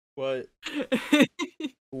What?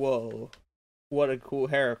 Whoa. What a cool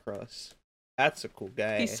Heracross. That's a cool He's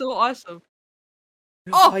guy. so awesome.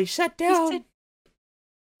 Oh, Oh, he sat he down! said,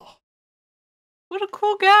 what a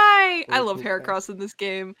cool guy! What I a love cool guy. Heracross in this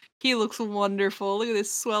game. He looks wonderful. Look at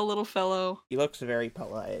this swell little fellow. He looks very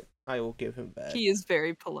polite. I will give him that. He is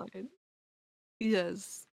very polite.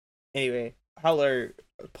 Yes. Anyway, hello,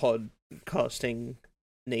 podcasting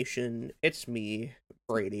nation. It's me,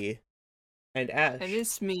 Brady, and Ash. And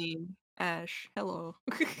it's me, Ash. Hello.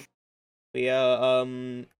 We are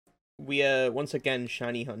once again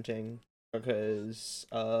shiny hunting because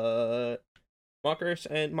Marcus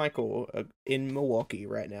and Michael are in Milwaukee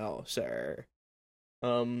right now, so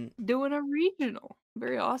Doing a regional.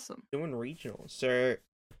 Very awesome. doing regionals. So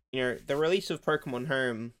the release of Pokemon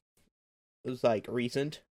Home was like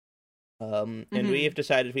recent. And we have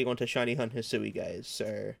decided we want to shiny hunt Hisui, guys.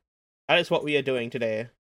 So that is what we are doing today.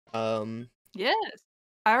 Yes.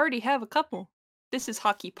 I already have a couple. This is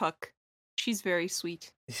Hockey Puck. She's very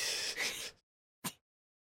sweet.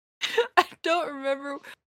 I don't remember.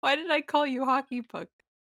 Why did I call you Hockey Puck?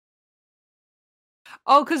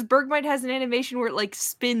 Oh, because Bergmite has an animation where it, like,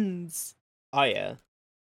 spins. Oh, yeah.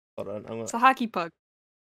 Hold on, It's a Hockey Puck.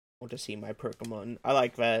 want to see my Pokemon. I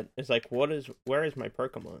like that. It's like, where is my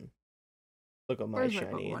Pokemon? Look at my Where's my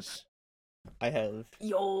shinies. I have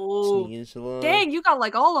Yo! Sneasel. Dang, you got,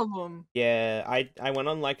 like, all of them. Yeah, I went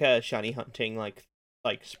on, like, a shiny hunting, like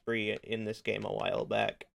spree in this game a while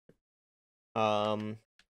back. I'm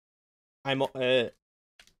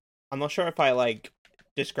not sure if I, like,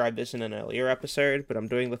 described this in an earlier episode, but I'm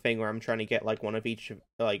doing the thing where I'm trying to get, like, one of each,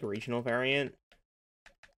 like, regional variant.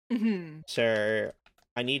 So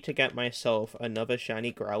I need to get myself another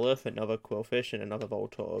shiny Growlithe, another Quillfish, and another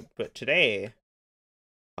Voltorb. But today,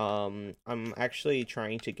 I'm actually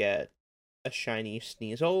trying to get a shiny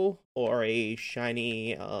Sneasel or a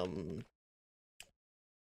shiny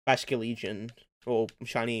Basculegion or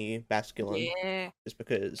shiny Basculin. Yeah. Just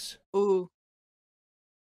because Ooh.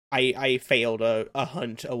 I failed a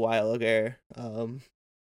hunt a while ago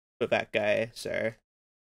with that guy. So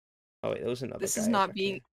wait, there was another This guy.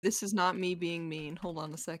 This is not me being mean. Hold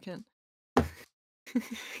on a second. I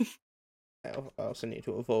also need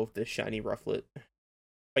to evolve this shiny Rufflet.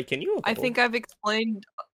 Wait, can you evolve? I think I've explained.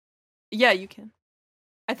 Yeah, you can.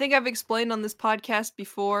 I think I've explained on this podcast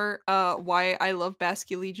before why I love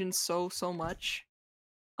Basculegion so much.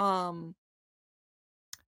 And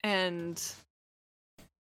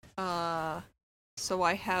so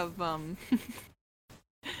I have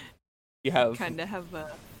you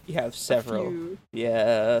have several.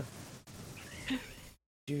 Yeah.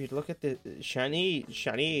 Dude, look at the shiny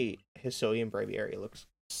Hisuian Braviary looks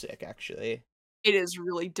sick, actually. It is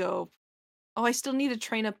really dope. Oh, I still need to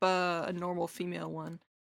train up a normal female one.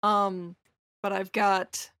 But I've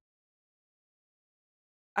got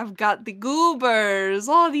the goobers.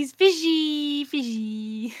 Oh, these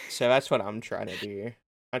fishy. So that's what I'm trying to do.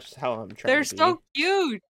 That's how I'm trying to be. They're so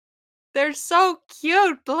cute. They're so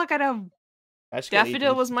cute. Look at them.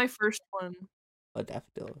 Daffodil was my first one. A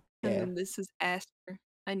Daffodil. Yeah. And then this is Aster.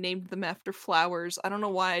 I named them after flowers. I don't know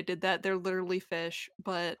why I did that. They're literally fish,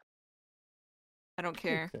 but I don't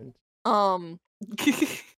care.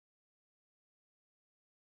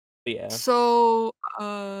 Yeah. So,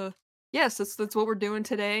 yes, that's what we're doing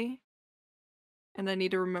today. And I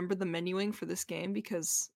need to remember the menuing for this game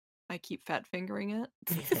because I keep fat fingering it.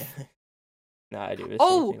 Nah, I do the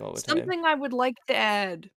same thing all the time. Something I would like to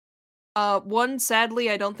add. One,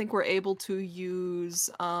 sadly, I don't think we're able to use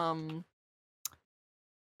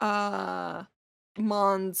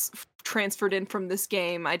Mons transferred in from this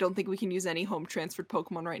game. I don't think we can use any home transferred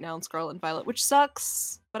Pokemon right now in Scarlet and Violet, which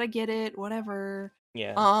sucks, but I get it, whatever.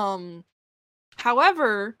 Yeah.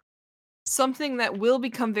 However, something that will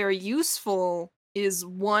become very useful is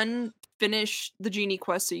one, finish the Genie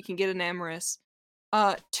quest so you can get an Amorous.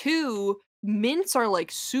 Two, mints are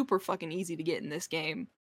like super fucking easy to get in this game.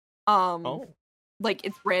 Like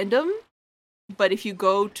it's random, but if you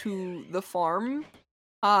go to the farm,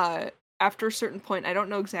 after a certain point, I don't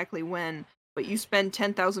know exactly when, but you spend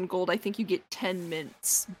 10,000 gold, I think you get 10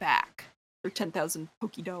 mints back, or 10,000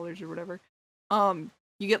 Poké-Dollars or whatever. You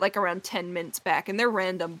get like around 10 mints back, and they're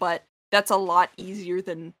random, but that's a lot easier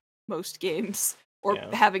than most games, or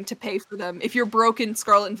having to pay for them. If you're broken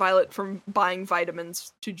Scarlet and Violet from buying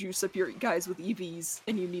vitamins to juice up your guys with EVs,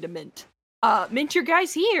 and you need a mint, mint your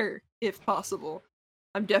guys here, if possible.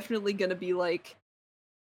 I'm definitely gonna be like,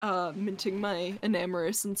 minting my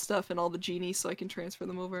Enamorous and stuff and all the Genies so I can transfer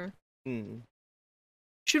them over.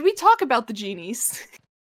 Should we talk about the Genies?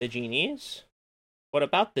 The Genies? What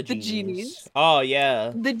about the Genies? The Genies. Oh,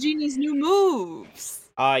 yeah. The Genies' new moves!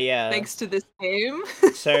 Yeah. thanks to this game.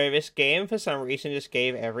 So this game, for some reason, just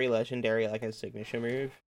gave every legendary like a signature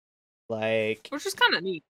move. Like, Which is kind of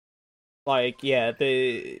neat. yeah,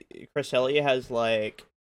 the Cresselia has like,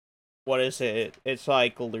 what is it? It's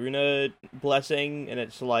like Luna Blessing, and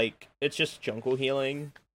it's just jungle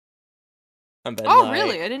healing. And then Oh,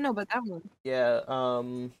 really? I didn't know about that one. yeah,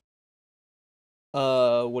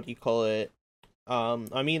 what do you call it?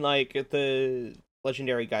 I mean, like, the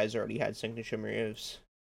legendary guys already had signature moves.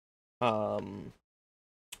 Um,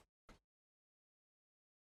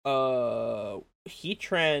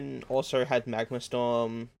 Heatran also had Magma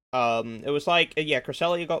Storm. It was like, yeah,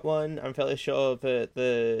 Cresselia got one. I'm fairly sure that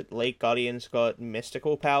the Lake Guardians got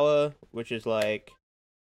Mystical Power, which is like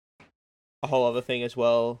a whole other thing as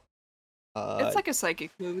well. It's like a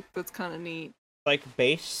psychic move that's kind of neat. Like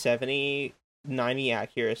base 70, 90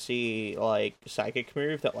 accuracy, like psychic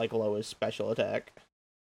move that like lowers special attack.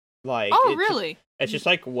 Like Oh, really? It's just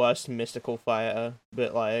like worse mystical fire,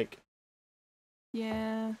 but like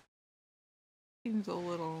Yeah. Seems a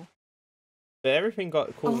little. but everything got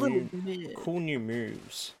Mid. cool new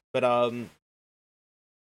moves. But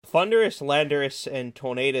Thunderous, Landorus, and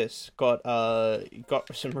Tornadus got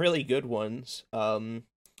some really good ones.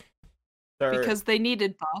 Because they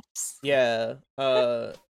needed buffs. Yeah.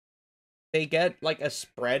 They get like a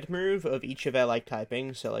spread move of each of their like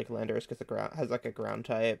typing. So like Landorus gets has like a ground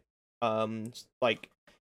type. Like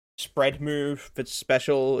spread move that's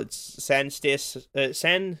special. It's Sand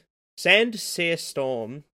Sear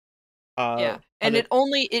Storm. Yeah, and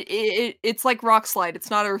it's like Rock Slide. It's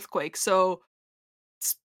not Earthquake. So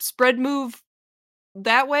spread move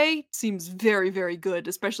that way seems very, very good,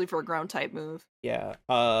 especially for a ground type move. Yeah.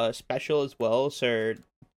 Special as well. So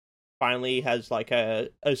finally has like a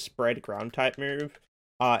spread ground type move.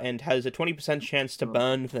 And has a 20% chance to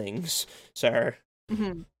burn things. So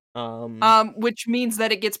which means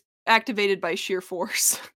that it gets activated by sheer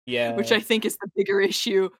force. Yeah. Which I think is the bigger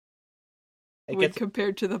issue It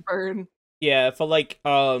compared to the burn. Yeah, for like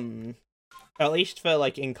at least for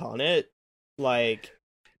like Incarnate, like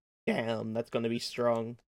damn, that's gonna be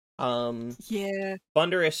strong. Yeah.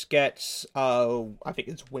 Thunderous gets I think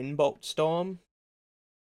it's Windbolt Storm.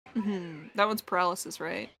 That one's paralysis,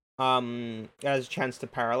 right? It has a chance to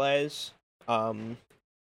paralyze. And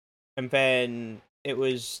then it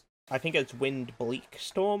was, I think it's Wind Bleak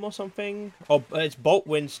Storm or something. Or it's Bolt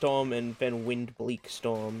Wind Storm and then Wind Bleak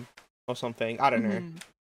Storm or something. I don't know.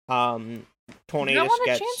 Tornadus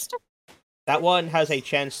gets that one has a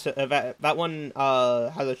chance to that one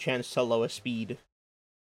has a chance to lower speed.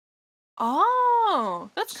 Oh,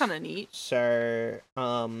 that's kind of neat. So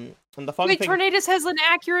and the fun thing, Tornadus has an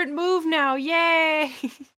accurate move now. Yay!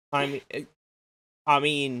 I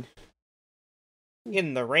mean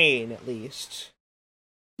in the rain at least.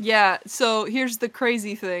 Yeah, so here's the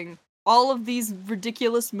crazy thing. All of these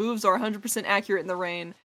ridiculous moves are 100% accurate in the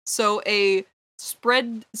rain. So a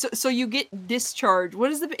spread so you get discharge.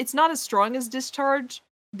 What is it's not as strong as discharge,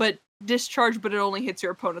 but it only hits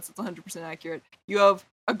your opponents. It's 100% accurate. You have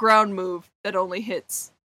a ground move that only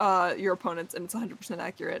hits your opponents and it's 100%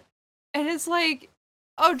 accurate. And it's like,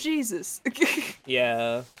 oh Jesus.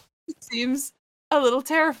 Yeah. It seems a little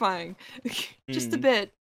terrifying. Just a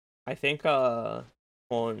bit. I think on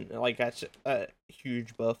like that's a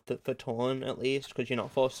huge buff for Torn at least, because you're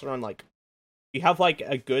not forced to run like you have like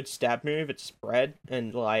a good stab move, it's spread,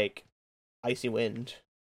 and like Icy Wind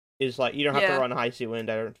is like you don't have to run Icy Wind.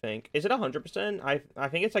 I don't think. Is it 100%? I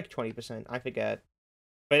think it's like 20%. I forget,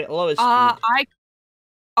 but it lowers speed.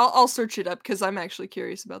 I'll search it up because I'm actually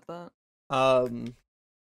curious about that.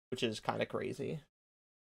 Which is kind of crazy.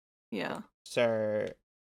 Yeah. So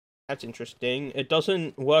that's interesting. It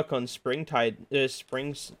doesn't work on Springtide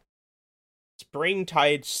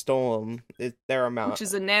Storm. Their amount, which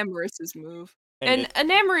is Enamorus's move. And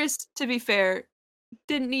Enamorus, to be fair,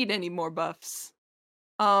 didn't need any more buffs.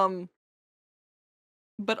 But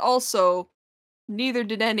also, neither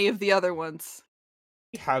did any of the other ones.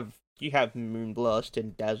 You have Moonblast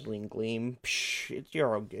and Dazzling Gleam. Psh,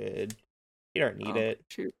 you're all good. You don't need it.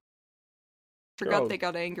 Shoot. Forgot they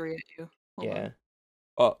got angry at you. Hold on.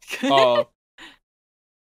 Oh.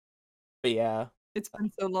 But yeah. It's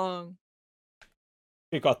been so long.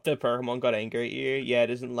 The Pokemon got angry at you. Yeah, it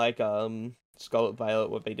isn't like Scarlet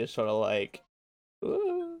Violet where they just sort of like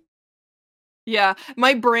Yeah,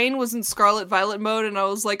 my brain was in Scarlet Violet mode and I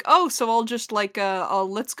was like, oh, so I'll just like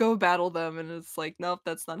I'll let's go battle them, and it's like, nope,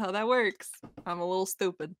 that's not how that works. I'm a little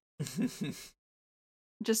stupid.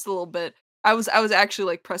 Just a little bit. I was actually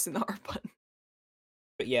like pressing the R button.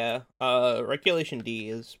 But yeah, Regulation D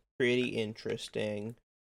is pretty interesting.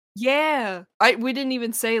 Yeah. We didn't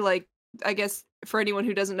even say like I guess for anyone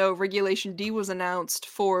who doesn't know, Regulation D was announced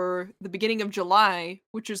for the beginning of July,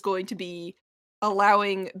 which is going to be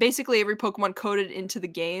allowing basically every Pokemon coded into the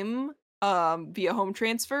game via home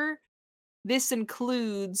transfer. This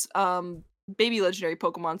includes baby legendary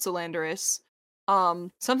Pokemon, so Landorus.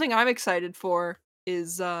 Something I'm excited for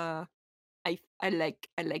is I like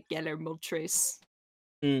Galar Moltres.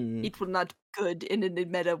 Mm. It will not be good in an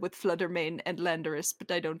meta with Fluttermane and Landorus,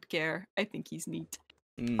 but I don't care. I think he's neat.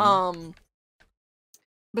 Mm.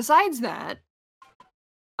 Besides that,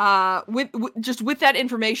 with that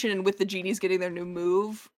information and with the Genies getting their new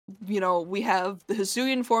move, we have the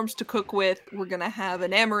Hisuian forms to cook with. We're gonna have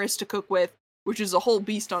an Amorous to cook with, which is a whole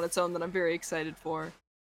beast on its own that I'm very excited for.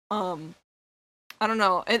 I don't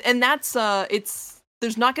know, and that's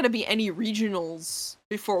there's not gonna be any regionals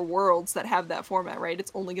before Worlds that have that format, right?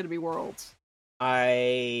 It's only gonna be Worlds.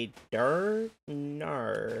 I don't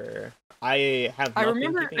know. I have. I not been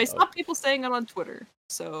remember keeping I up. saw people saying it on Twitter,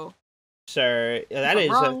 so that if is I'm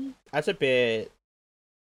wrong, that's a bit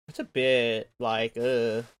like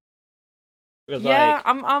because yeah,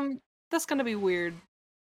 I'm that's gonna be weird.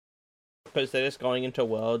 because they're just going into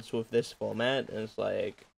Worlds with this format, and it's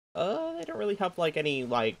like they don't really have like any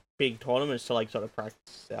like big tournaments to like sort of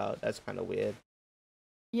practice out. That's kind of weird.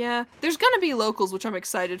 Yeah, there's gonna be locals, which I'm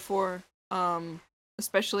excited for.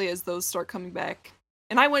 Especially as those start coming back.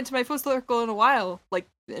 And I went to my first local in a while. Like,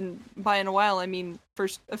 and by in a while, I mean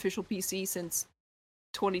first official PC since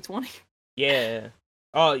 2020. Yeah.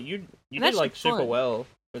 Oh, you And did that like shit's super fun. well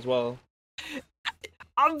as well.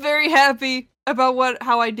 I'm very happy about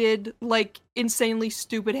how I did. Like, insanely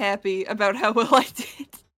stupid happy about how well I did.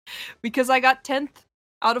 Because I got 10th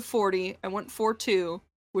out of 40. I went 4-2,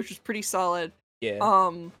 which was pretty solid.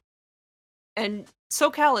 Yeah. And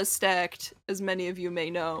SoCal is stacked, as many of you may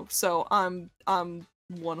know. So I'm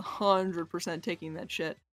 100% taking that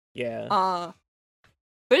shit. Yeah.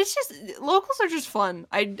 But it's just locals are just fun.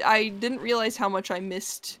 I didn't realize how much I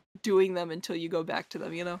missed doing them until you go back to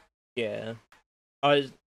them, you know? Yeah.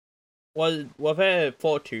 Were there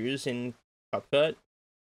 4-2s in Cupcut?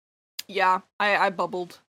 Yeah, I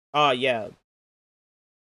bubbled. Oh yeah.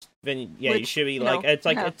 Then yeah, you Which, should be like it's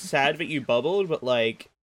like yeah. it's sad that you bubbled, but like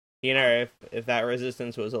if that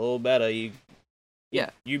resistance was a little better, you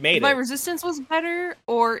made If my it. resistance was better,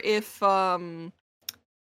 or if I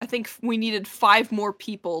think we needed 5 more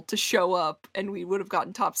people to show up and we would have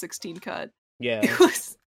gotten top 16 cut. Yeah. It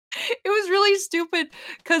was really stupid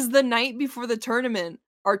because the night before the tournament,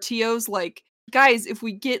 our TO's like, guys, if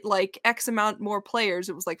we get like X amount more players,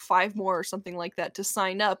 it was like 5 more or something like that to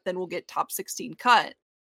sign up, then we'll get top 16 cut.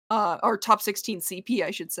 Or top 16 CP,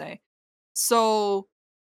 I should say. So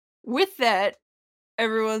with that,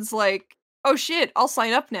 everyone's like, oh shit, I'll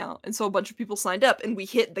sign up now. And so a bunch of people signed up and we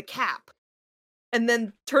hit the cap. And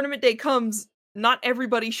then tournament day comes, not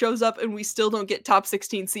everybody shows up and we still don't get top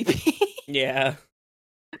 16 CP. Yeah.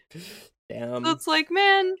 So Damn. it's like,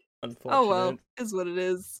 man, Unfortunate. oh well, is what it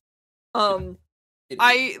is. It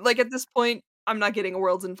I like at this point, I'm not getting a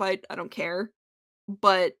Worlds invite. I don't care.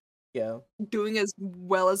 But Yeah. doing as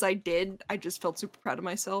well as I did, I just felt super proud of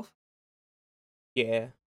myself. Yeah.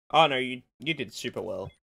 Oh no, you did super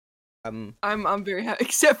well. I'm very happy,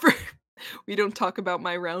 except for we don't talk about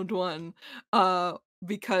my round 1,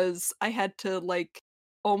 because I had to like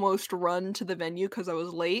almost run to the venue because I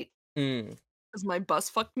was late because my bus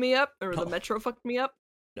fucked me up or the Oh, metro fucked me up,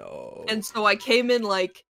 no. and so I came in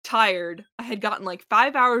like tired. I had gotten like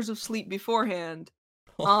 5 hours of sleep beforehand.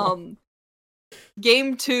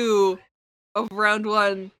 Game 2 of round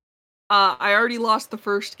 1. I already lost the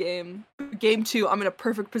first game. Game 2, I'm in a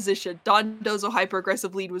perfect position. Dondozo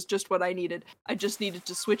hyper-aggressive lead was just what I needed. I just needed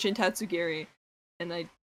to switch in Tatsugiri. And I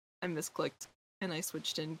misclicked. And I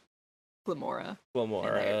switched in Glamora.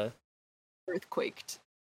 Glamora. Earthquaked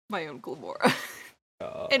my own Glamora.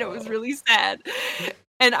 Oh. And it was really sad.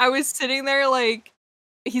 And I was sitting there like,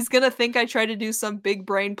 he's gonna think I tried to do some big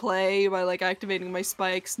brain play by like activating my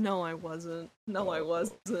spikes. No, I wasn't. I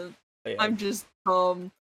wasn't. Yeah. I'm just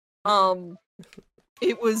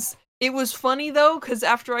it was funny though, because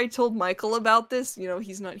after I told Michael about this,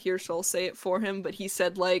 he's not here, so I'll say it for him, but he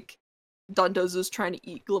said like Dondozo's trying to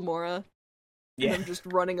eat Glamora. Yeah. And I'm just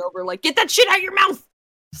running over like, get that shit out of your mouth!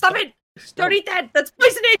 Stop it! Don't eat that! That's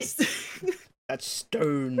poisonous! That's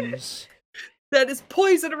stones. That is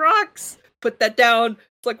poison rocks! Put that down.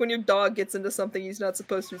 It's like when your dog gets into something he's not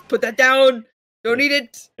supposed to. Put that down! Don't eat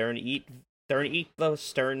it! Don't eat the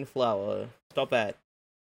stern flower. Stop that.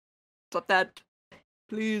 Stop that.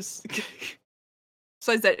 Please.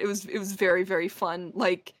 Besides that, it was very, very fun.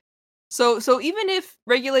 Like, so even if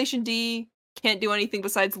Regulation D can't do anything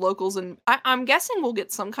besides locals, and I'm guessing we'll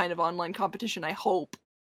get some kind of online competition, I hope.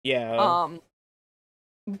 Yeah.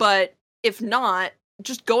 But if not,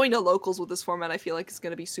 just going to locals with this format I feel like is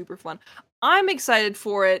going to be super fun. I'm excited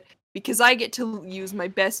for it because I get to use my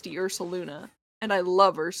bestie Ursaluna, and I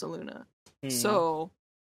love Ursaluna. So,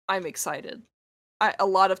 I'm excited. A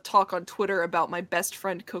lot of talk on Twitter about my best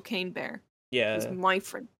friend Cocaine Bear. Yeah. He's my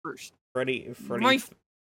friend first. Freddy Fazbear.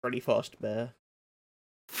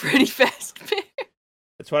 Freddy Fazbear.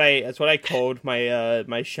 That's what I called my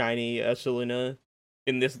my shiny Ursaluna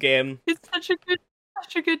in this game. It's such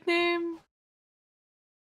a good name.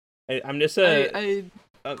 I'm just I'm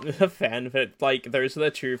a fan of it. Like, those are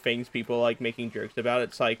the two things people like making jokes about.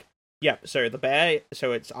 It's like, yeah, so the bear,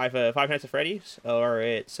 so it's either Five Nights at Freddy's or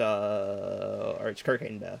it's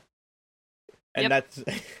Cocaine Bear, and that's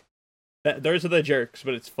those are the jokes,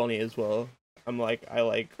 but it's funny as well. I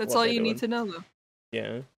like. That's all you need to know, though.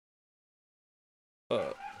 Yeah.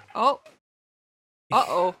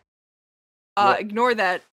 Ignore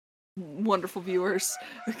that, wonderful viewers.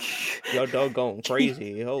 Your dog going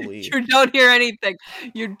crazy. Holy. You don't hear anything.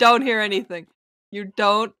 You don't hear anything. You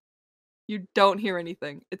don't hear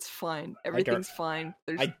anything. It's fine. Everything's fine.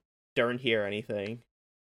 I don't hear anything.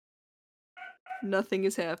 Nothing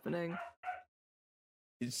is happening.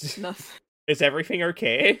 Nothing. Is everything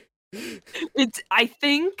okay? I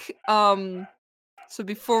think, so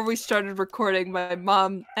before we started recording, my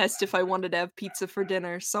mom asked if I wanted to have pizza for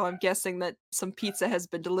dinner, so I'm guessing that some pizza has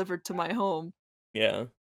been delivered to my home. Yeah.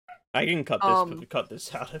 I can cut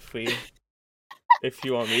this out if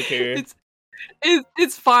you want me to.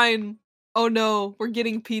 It's fine. Oh no, we're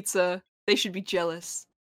getting pizza. They should be jealous.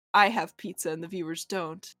 I have pizza and the viewers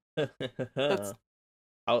don't.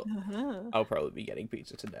 I'll probably be getting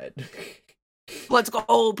pizza tonight. Let's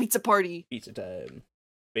go, pizza party. Pizza time.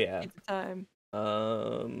 But yeah. Pizza time.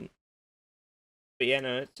 But yeah,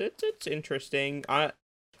 no, it's interesting.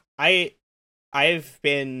 I've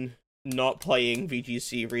been not playing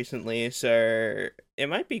VGC recently, so it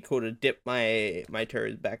might be cool to dip my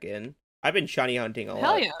toes back in. I've been shiny hunting a lot.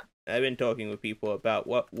 Hell yeah. I've been talking with people about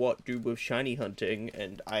what do with shiny hunting,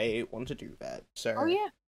 and I want to do that. So oh yeah,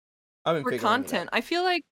 for content. I feel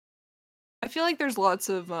like there's lots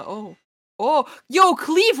of yo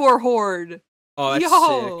Cleavor Horde. Oh, that's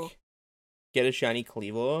sick. Get a shiny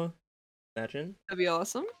Cleavor. Imagine. That'd be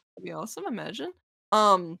awesome. Imagine.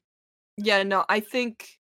 Yeah, no, I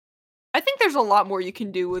think there's a lot more you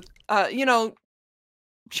can do with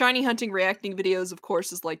shiny hunting reacting videos, of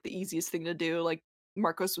course, is like the easiest thing to do. Like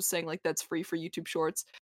Marcos was saying, like that's free for YouTube Shorts.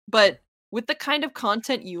 But with the kind of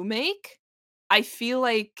content you make, I feel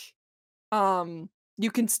like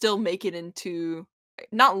you can still make it into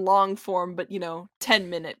not long form, but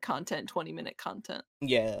 10-minute content, 20-minute content.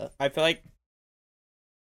 Yeah, I feel like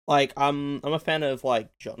I'm a fan of like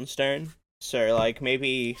Johnstone, so like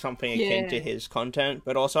maybe something akin to his content,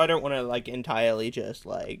 but also I don't want to like entirely just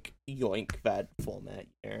like yoink that format,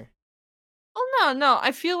 you know. Oh no,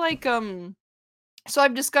 I feel like so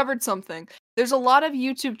I've discovered something. There's a lot of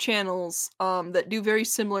YouTube channels that do very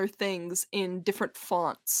similar things in different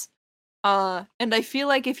fonts. And I feel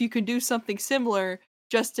like if you could do something similar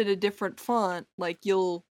just in a different font, like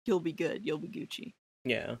you'll be good. You'll be Gucci.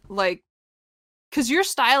 Yeah. Like, cuz your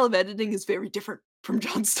style of editing is very different from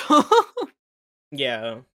Johnstone.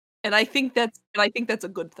 Yeah. And I think that's a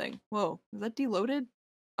good thing. Whoa, is that deloaded?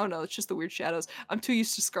 Oh no, it's just the weird shadows. I'm too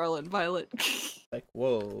used to Scarlet and Violet. Like,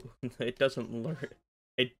 whoa, it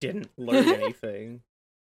didn't learn anything.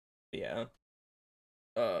 Yeah.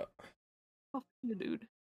 Oh, dude.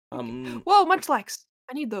 Okay. Whoa, Munchlax!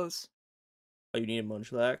 I need those. Oh, you need a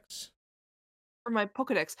Munchlax? For my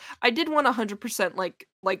Pokedex. I did want 100%, like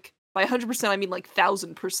by 100% I mean like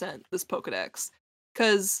 1000% this Pokedex.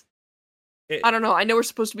 Cause I don't know, I know we're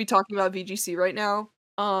supposed to be talking about VGC right now.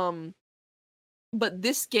 But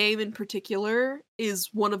this game in particular is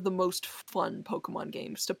one of the most fun Pokemon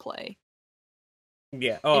games to play.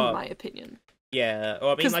 Yeah. In my opinion. Yeah.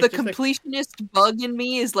 Well, I mean, because the completionist bug in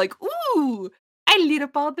me is like, ooh, I lit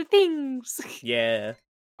up all the things. Yeah.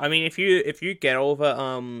 I mean, if you get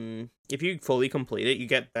over if you fully complete it, you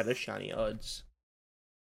get better shiny odds.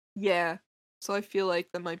 Yeah. So I feel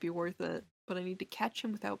like that might be worth it, but I need to catch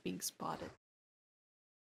him without being spotted.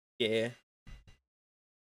 Yeah.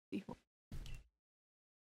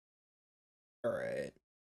 All right.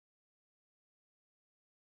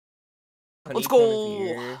 Let's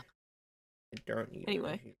go. I don't need.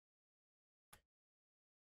 Anyway.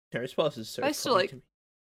 Nosepass is so. I still like.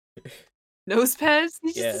 Nosepass?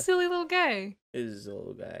 He's just a silly little guy. He's a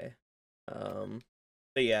little guy.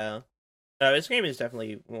 But yeah, this game is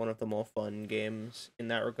definitely one of the more fun games in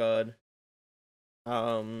that regard.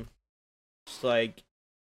 Just like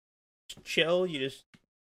chill. You just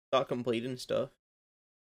start completing stuff.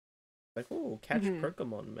 Like, oh, catch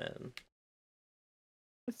Pokemon, man.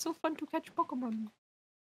 It's so fun to catch Pokemon.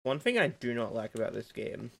 One thing I do not like about this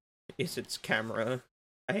game is its camera.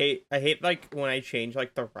 I hate like when I change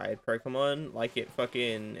like the ride Pokemon, like it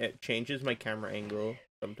changes my camera angle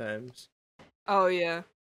sometimes. Oh yeah.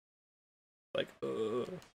 Like,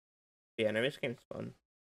 yeah, no, this game's fun.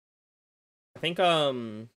 I think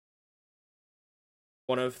one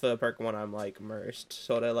of the Pokemon I'm like most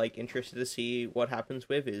sort of like interested to see what happens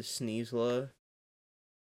with is Sneasler.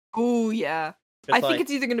 Oh yeah. Just I think like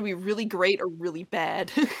it's either gonna be really great or really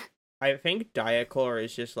bad. I think Diaclor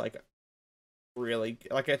is just like really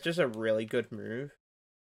like it's just a really good move.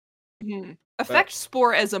 But Effect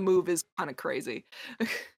Spore as a move is kind of crazy.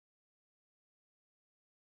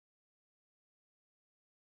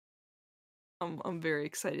 I'm very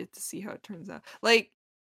excited to see how it turns out. Like,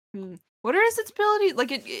 what are its abilities?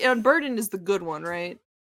 Like, Unburden is the good one, right?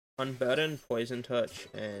 Unburden, Poison Touch,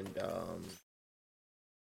 and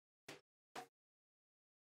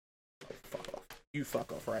fuck off. You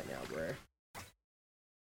fuck off right now, bro.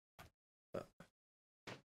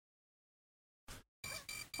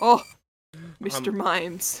 Oh, Mr.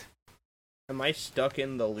 Mimes. Am I stuck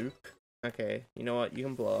in the loop? Okay, you know what? You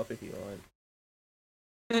can blow up if you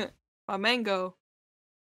want. A mango.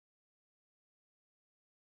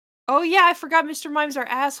 Oh yeah, I forgot Mr. Mimes are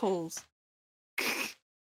assholes.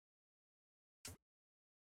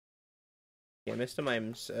 Yeah, Mr.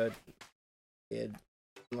 Mimes did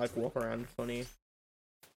like walk around funny.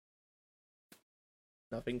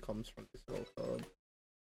 Nothing comes from this little code.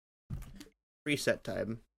 Reset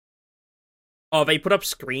time. Oh, they put up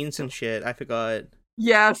screens and shit. I forgot.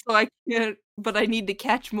 Yeah, so I can't, but I need to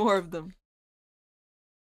catch more of them.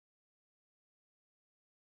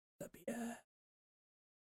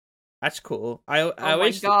 That's cool. Oh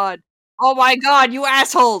my god. Oh my god, you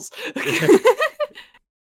assholes! I'm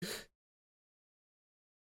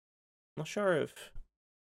not sure if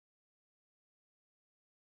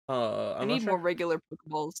I need more regular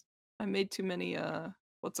Pokeballs. I made too many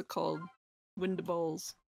what's it called? Wind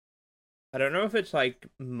balls. I don't know if it's like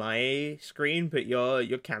my screen, but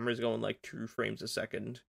your camera's going like 2 frames a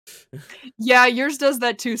second. Yeah, yours does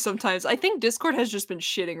that too sometimes. I think Discord has just been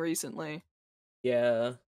shitting recently.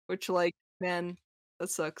 Yeah. Which, like, man, that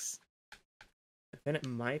sucks. Then it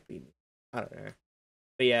might be. I don't know.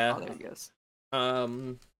 But yeah. Oh, there he goes.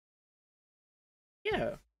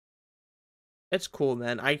 Yeah. It's cool,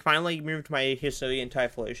 man. I finally moved my Hisuian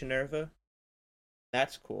Typhlosion over.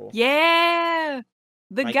 That's cool. Yeah!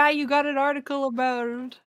 The guy you got an article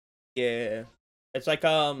about. Yeah. It's like,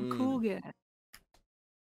 cool guy.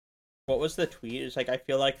 What was the tweet? It's like, I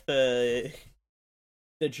feel like the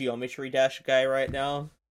Geometry Dash guy right now.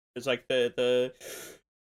 It's like the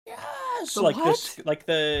yes! The like what? this, like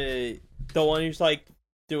the one who's like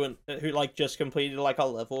who like just completed like a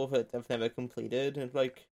level that they've never completed, and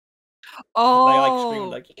like they like scream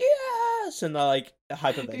like yes, and they're like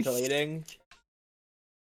hyperventilating.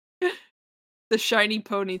 The shiny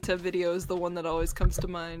Ponyta video is the one that always comes to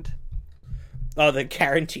mind. Oh, the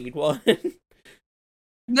guaranteed one.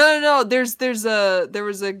 No. There was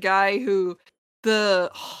a guy who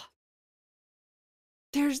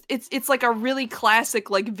it's like a really classic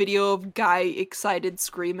like video of guy excited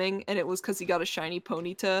screaming, and it was because he got a shiny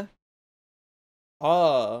Ponyta.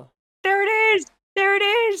 Oh. There it is! There it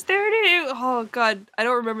is! There it is! Oh god, I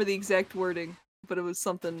don't remember the exact wording, but it was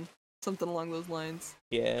something along those lines.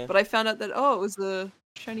 Yeah. But I found out that it was the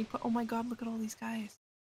shiny oh my god, look at all these guys.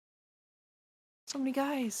 So many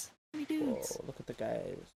guys. So many dudes. Whoa, look at the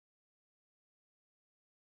guys.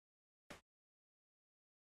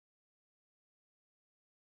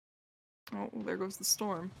 Oh, there goes the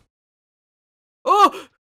storm. Oh!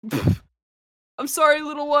 I'm sorry,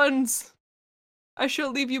 little ones. I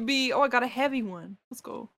shall leave you be. Oh, I got a heavy one. Let's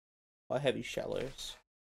go. Oh, heavy shallows.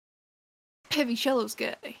 Heavy shallows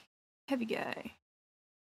guy. Heavy guy.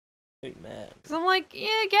 Hey, man. Cause I'm like,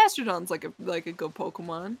 yeah, Gastrodon's like a good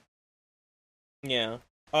Pokemon. Yeah.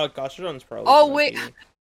 Oh, Gastrodon's probably. Oh wait.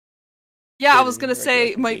 Yeah, I was gonna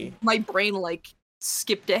say my brain like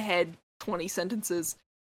skipped ahead 20 sentences.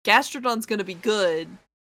 Gastrodon's gonna be good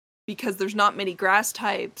because there's not many grass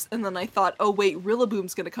types, and then I thought, oh wait,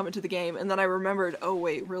 Rillaboom's gonna come into the game, and then I remembered, oh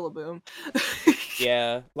wait, Rillaboom.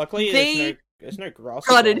 Yeah, luckily there's no Grassy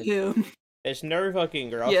gutted Glide. him. There's no fucking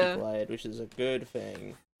Grassy Glide, which is a good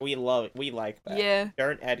thing. We like that. Yeah.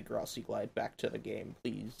 Don't add Grassy Glide back to the game,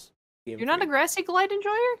 please. You're not a Grassy Glide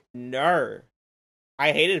enjoyer? No.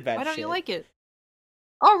 I hated that shit. Why don't you like it?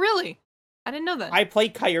 Oh, really? I didn't know that. I play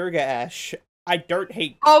Kyogre Ash I don't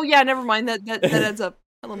hate. Oh yeah, never mind. That adds up.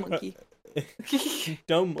 Hello, monkey.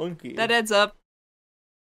 Dumb monkey. That adds up.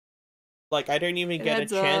 Like I don't even It get a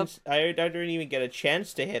adds up. chance. I don't even get a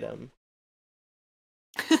chance to hit him.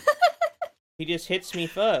 He just hits me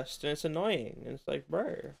first, and it's annoying. And it's like,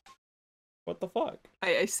 bro, what the fuck?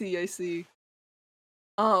 I see. I see.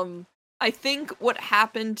 I think what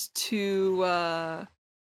happened to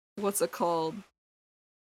what's it called?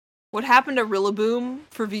 What happened to Rillaboom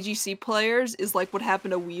for VGC players is like what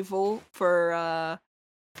happened to Weevil for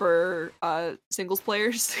singles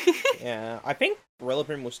players. Yeah, I think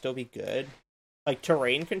Rillaboom will still be good. Like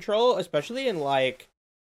terrain control, especially in like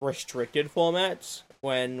restricted formats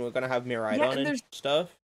when we're gonna have Miraidon and there's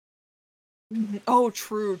stuff. oh,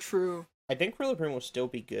 true, true. I think Rillaboom will still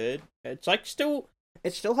be good. It's like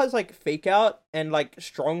it still has like fake out and like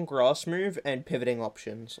strong grass move and pivoting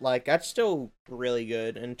options. Like that's still really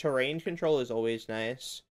good, and terrain control is always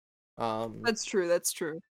nice. That's true. That's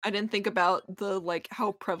true. I didn't think about the like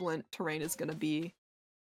how prevalent terrain is gonna be.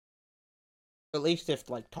 At least if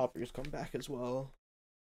like toppers come back as well.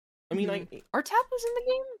 I mean, like Are Tapus in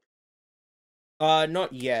the game?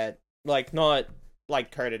 not yet. Like not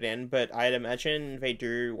like coded in, but I'd imagine they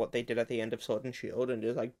do what they did at the end of Sword and Shield and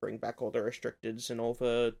just like bring back all the restricteds and all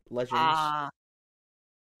the legends.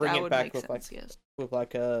 Bring That it would back make with sense, yes. with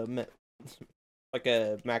like a like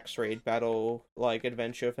a max raid battle like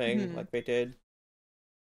adventure thing like they did.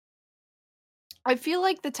 I feel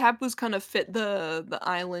like the Tapus kind of fit the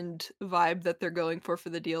island vibe that they're going for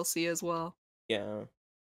the DLC as well. Yeah.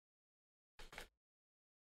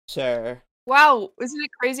 So Wow, isn't it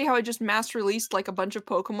crazy how I just mass released like a bunch of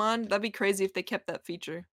Pokemon? That'd be crazy if they kept that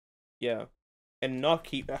feature. yeah, and not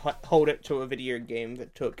hold it to a video game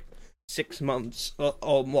that took 6 months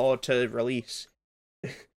or more to release.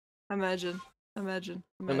 Imagine. Anyway.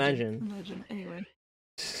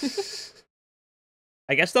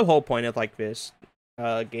 I guess the whole point of like this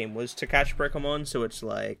game was to catch Pokemon, so it's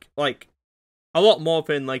like a lot more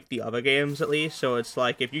than like the other games at least. So it's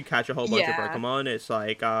like if you catch a whole bunch of Pokemon, it's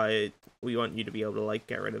like we want you to be able to like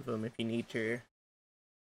get rid of them if you need to.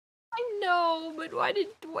 I know, but why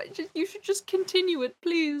you should just continue it,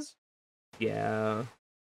 please. Yeah.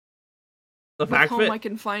 The With fact home, that I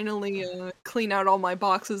can finally clean out all my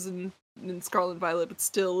boxes in Scarlet and Violet, but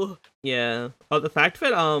still. yeah. Oh, the fact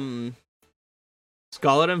that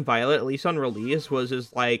Scarlet and Violet, at least on release, was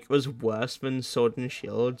worse than Sword and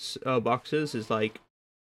Shield's boxes. Is like,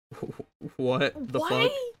 what the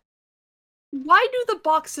fuck? Why do the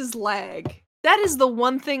boxes lag? That is the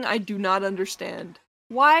one thing I do not understand.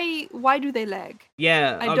 Why do they lag?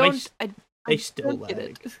 Yeah, I still don't get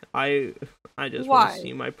lag. it. I just Why? want to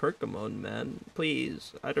see my Pokemon, man.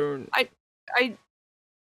 Please, I don't.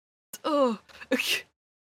 Ugh.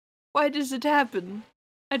 Why does it happen?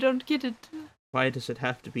 I don't get it. Why does it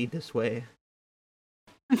have to be this way?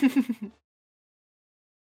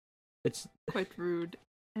 It's quite rude.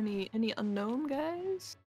 Any unknown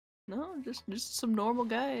guys? No, just some normal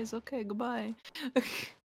guys. Okay, goodbye.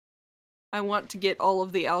 I want to get all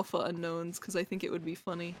of the alpha unknowns because I think it would be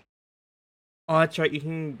funny. oh, that's right.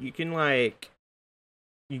 You can like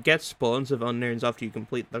you get spawns of unknowns after you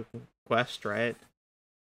complete the quest, right?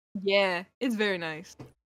 Yeah, it's very nice.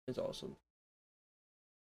 It's awesome.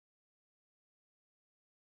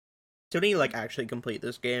 So when you like actually complete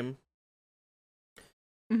this game,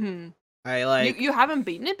 I like you haven't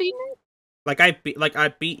beaten it. Like I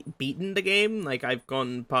beaten the game. Like I've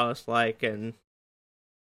gone past like and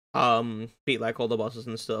beat like all the bosses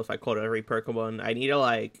and stuff. I caught every Pokemon. I need to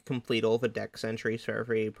like complete all the dex entries for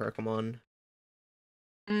every Pokemon.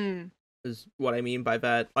 Is what I mean by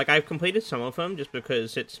that. Like I've completed some of them just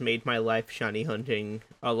because it's made my life shiny hunting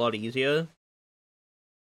a lot easier.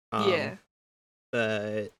 Yeah.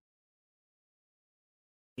 But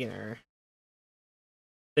you know,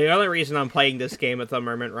 the only reason I'm playing this game at the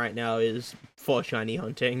moment right now is for shiny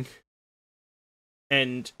hunting.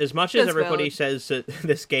 And as much as everybody says that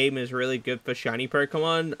this game is really good for shiny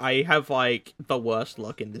Pokemon, I have like the worst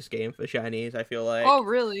luck in this game for shinies, I feel like. Oh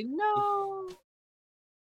really? No.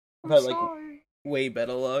 But like way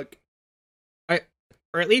better luck.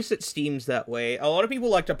 Or at least it seems that way. A lot of people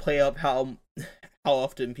like to play up how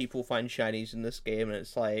often people find shinies in this game, and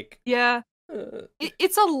it's like yeah,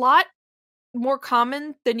 it's a lot more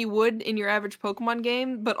common than you would in your average Pokemon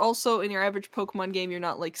game, but also in your average Pokemon game, you're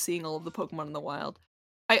not like seeing all of the Pokemon in the wild.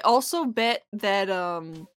 I also bet that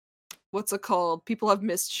what's it called? People have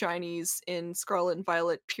missed shinies in Scarlet and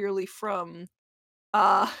Violet purely from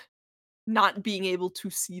not being able to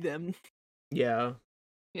see them. Yeah.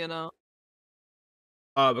 You know?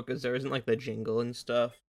 Because there isn't like the jingle and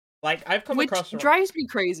stuff. Like I've come Which across drives me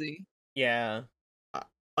crazy. Yeah.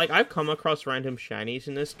 Like, I've come across random shinies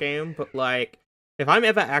in this game, but, like, if I'm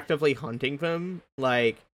ever actively hunting them,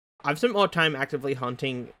 like, I've spent more time actively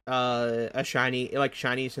hunting, a shiny, like,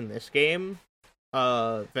 shinies in this game,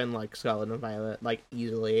 than, like, Scarlet and Violet, like,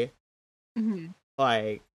 easily. Mhm.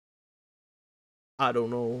 Like, I don't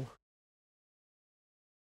know.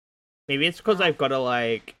 Maybe it's because Wow. I've gotta,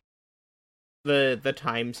 like, the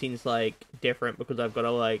time seems, like, different because I've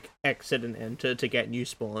gotta, like, exit and enter to get new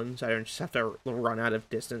spawns. I don't just have to run out of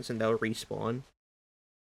distance and they'll respawn.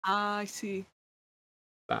 Ah, I see.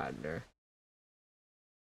 Badner.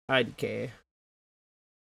 IDK.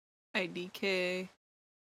 IDK.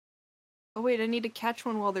 Oh wait, I need to catch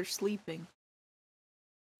one while they're sleeping.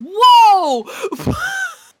 Whoa!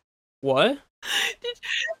 What? Did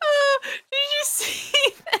you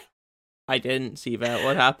see that? I didn't see that.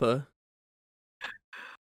 What happened?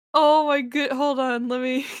 Oh my good. Hold on, let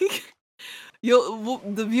me.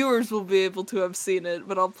 The viewers will be able to have seen it,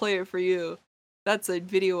 but I'll play it for you. That's a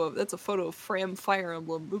video of. That's a photo of Fire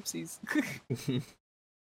Emblem. Oopsies.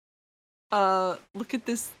 Look at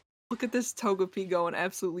this. Look at this Togepi going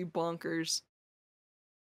absolutely bonkers.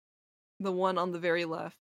 The one on the very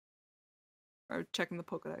left. Or checking the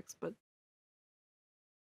Pokedex, but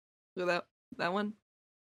look at that one.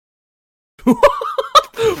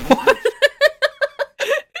 What?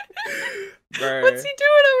 What's he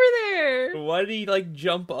doing over there? Why did he, like,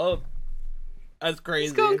 jump up? That's crazy.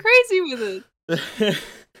 He's going crazy with it.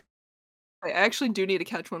 I actually do need to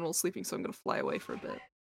catch one while sleeping, so I'm gonna fly away for a bit.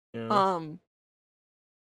 Yeah.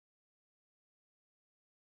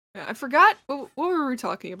 Yeah, I forgot what were we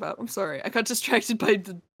talking about? I'm sorry, I got distracted by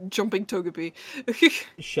the jumping Togepi.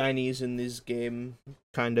 Shinies in this game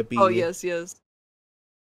kind of be. Oh yes.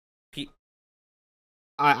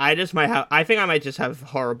 I just might have. I think I might just have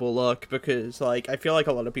horrible luck because, like, I feel like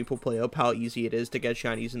a lot of people play up how easy it is to get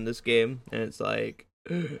shinies in this game, and it's like,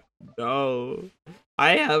 no,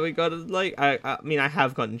 I haven't gotten, like, I mean, I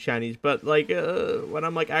have gotten shinies, but, like, when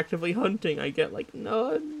I'm, like, actively hunting, I get, like,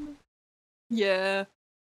 none. Yeah.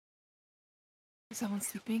 Is someone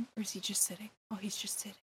sleeping, or is he just sitting? Oh, he's just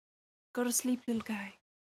sitting. Go to sleep, little guy.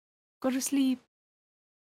 Go to sleep.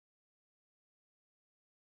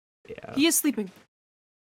 Yeah. He is sleeping.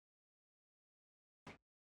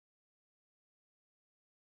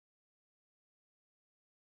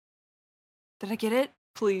 Did I get it?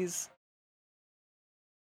 Please.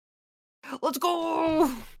 Let's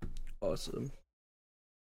go! Awesome.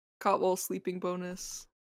 Caught while sleeping bonus.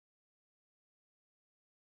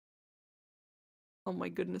 Oh my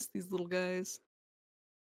goodness, these little guys.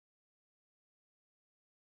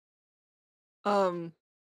 But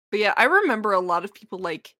yeah, I remember a lot of people,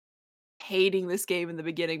 like, hating this game in the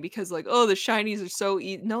beginning because, like, oh, the shinies are so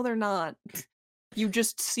easy. No, they're not. You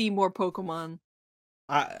just see more Pokemon.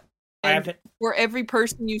 I And haven't. for every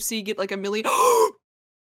person you see get, like, a million. Oh,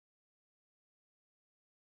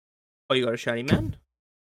 You got a shiny man?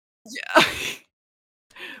 yeah.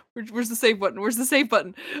 Where's the save button? Where's the save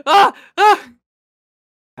button? Ah! Ah!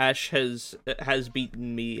 Ash has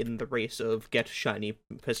beaten me in the race of get shiny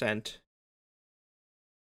percent.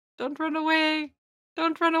 Don't run away!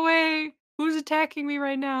 Don't run away! Who's attacking me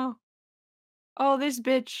right now? Oh, this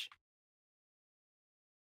bitch.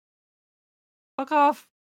 Fuck off.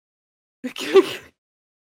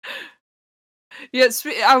 Yes,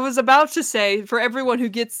 I was about to say, for everyone who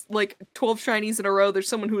gets, like, 12 shinies in a row, there's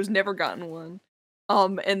someone who has never gotten one.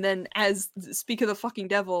 And then speak of the fucking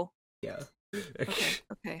devil. Yeah.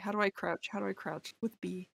 Okay, how do I crouch? How do I crouch? With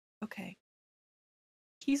B. Okay.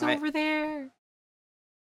 He's over there.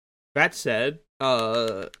 That said,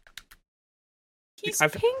 He's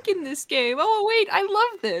pink in this game. Oh, wait, I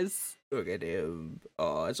love this. look at him.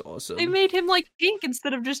 Oh, it's awesome. They made him, like, pink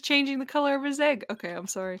instead of just changing the color of his egg. Okay, I'm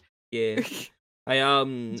sorry. Yeah.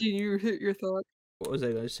 Do your thought? What was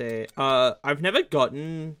I gonna say? I've never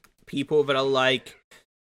gotten people that are like,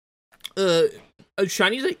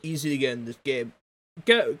 shinies are easy to get in this game.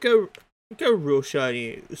 Go real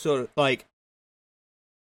shiny. Sort of like,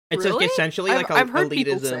 it's Really? essentially like I've heard elitism.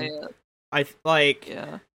 people say it. I like,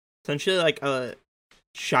 Yeah. essentially like a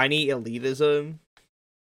shiny elitism.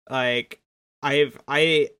 Like, I've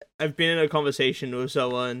been in a conversation with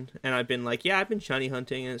someone and I've been like, yeah, I've been shiny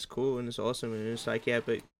hunting and it's cool and it's awesome, and it's like, yeah,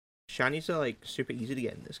 but shinies are like super easy to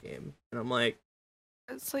get in this game, and I'm like,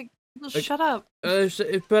 It's like shut up. but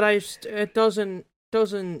it doesn't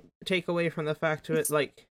take away from the fact of it,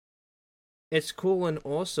 like, it's cool and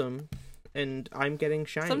awesome, and I'm getting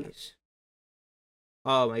shinies.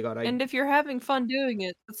 Oh my god, And if you're having fun doing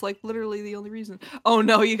it, it's like literally the only reason. Oh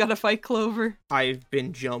no, you gotta fight Clover. I've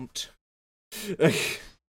been jumped.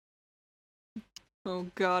 Oh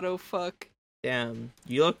god, oh fuck. Damn,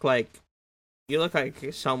 you look like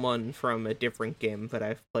someone from a different game that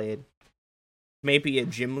I've played. Maybe a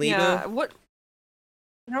gym leader? Yeah, what?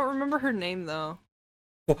 I don't remember her name, though.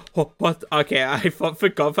 What? Okay, I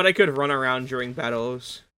forgot that I could run around during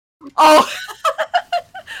battles. Oh!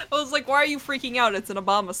 I was like, why are you freaking out? It's an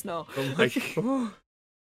Obama snow. Oh my god.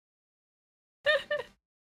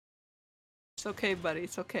 It's okay, buddy.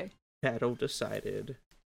 It's okay. Battle decided.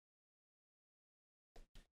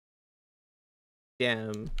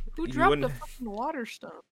 Damn. Who dropped a fucking water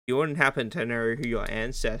stone? You wouldn't happen to know who your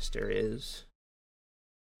ancestor is.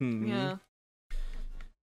 Yeah.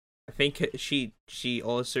 I think she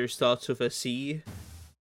also starts with a C.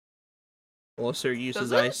 Also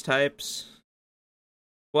uses ice types.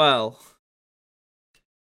 Well,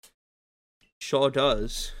 sure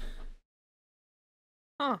does.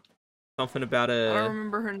 Huh. Something about I don't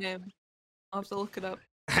remember her name. I'll have to look it up.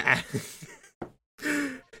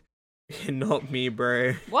 Not me,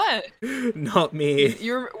 bro. What? Not me.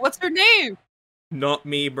 What's her name? Not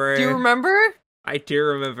me, bro. Do you remember? I do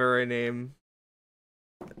remember her name.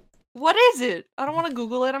 What is it? I don't want to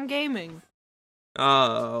Google it. I'm gaming.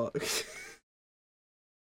 Oh.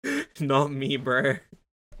 Not me, bro.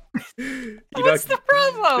 What's the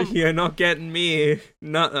problem? You're not getting me.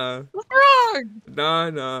 Nuh-uh. What's wrong?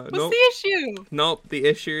 No. What's the issue? Nope, the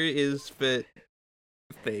issue is that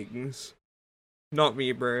things. Not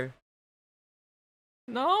me, bro.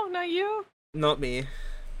 No, not you. Not me.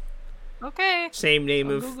 Okay. Same name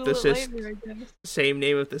I'll of Google the it sister. later, I guess. Same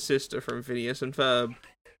name of the sister from Phineas and Ferb.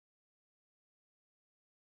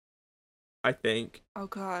 I think. Oh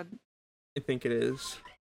god. I think it is.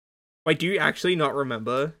 Wait, do you actually not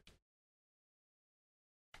remember?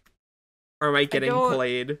 Or am I getting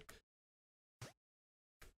played?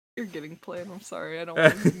 You're getting played. I'm sorry. I don't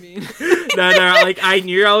want to be mean. No. Like I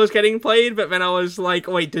knew I was getting played, but then I was like,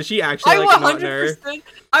 wait, does she actually not know?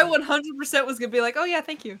 I 100% was gonna be like, oh yeah,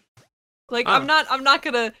 thank you. Like I'm not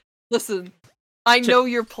gonna listen. I know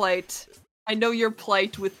your plight. I know your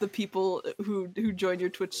plight with the people who join your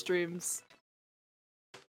Twitch streams.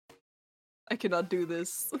 I cannot do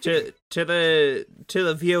this. To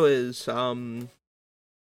the viewers,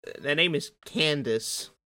 their name is Candace.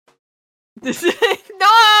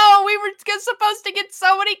 No, we were supposed to get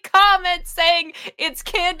so many comments saying it's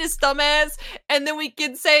Candace, dumbass, and then we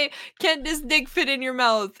can say Candace dick fit in your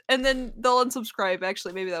mouth, and then they'll unsubscribe.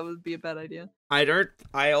 Actually, maybe that would be a bad idea.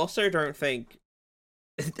 I also don't think.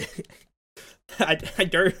 I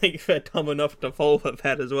don't think they're dumb enough to fall for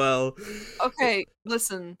that as well. Okay,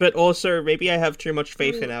 listen. But also, maybe I have too much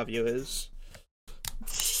faith in our viewers.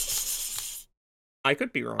 I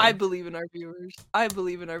could be wrong. I believe in our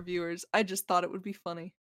viewers. I just thought it would be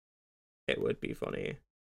funny. It would be funny.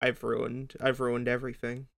 I've ruined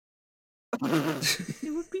everything.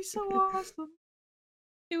 It would be so awesome.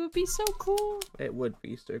 It would be so cool. It would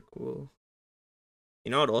be so cool.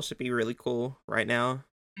 You know, it'd also be really cool right now.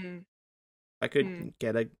 I could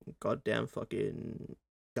get a goddamn fucking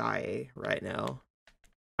guy right now.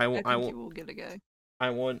 I think you will get a guy.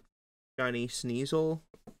 I want shiny Sneasel,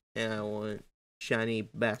 and I want shiny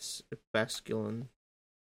Basculin.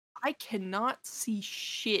 I cannot see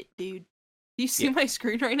shit, dude. Do you see my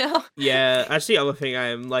screen right now? Yeah, that's the other thing I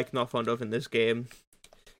am like not fond of in this game.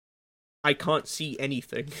 I can't see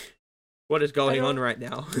anything. What is going on right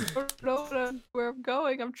now? I don't know where I'm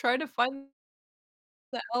going. I'm trying to find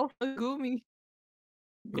the alpha Goomy.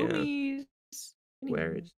 Goomies. Yeah.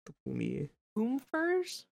 Where is the Goomy?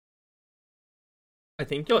 Goomfers? I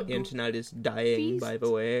think your internet is dying, by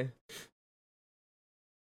the way.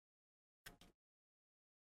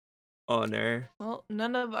 Oh no. Well,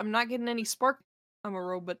 I'm not getting any spark. I'm a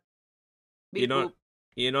robot. You're not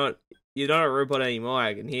a robot anymore.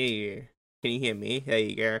 I can hear you. Can you hear me? There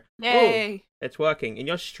you go. Yay! Ooh, it's working. And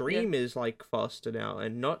your stream is like faster now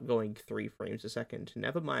and not going 3 frames a second.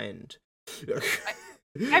 Never mind.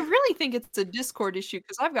 I really think it's a Discord issue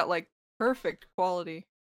because I've got like perfect quality.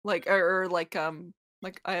 Like like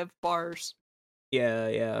I have bars.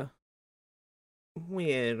 Yeah.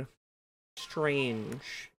 Weird.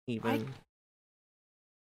 Strange, even.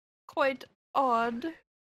 Quite odd.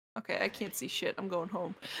 Okay, I can't see shit. I'm going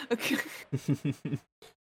home. Okay.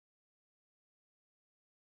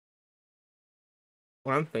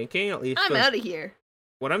 What I'm thinking, at least I'm out of here.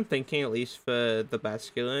 What I'm thinking, at least for the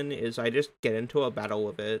Basculin, is I just get into a battle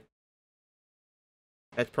with it.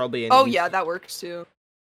 That's probably yeah, that works too.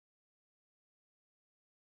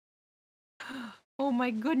 Oh my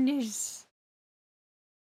goodness.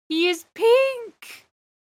 He is pink!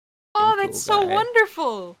 Oh, that's so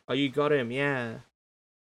wonderful! Oh, you got him, yeah.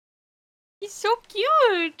 He's so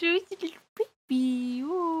cute! He's a little baby.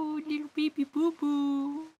 Ooh, little baby boo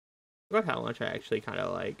boo. I forgot how much I actually kind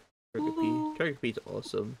of like Togepi. Ooh. Togepi's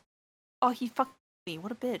awesome. Oh, he fucked me.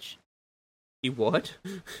 What a bitch. He what?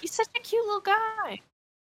 He's such a cute little guy.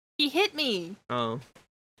 He hit me. Oh,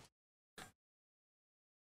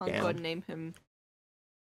 I'll go ahead and name him.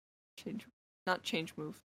 Not change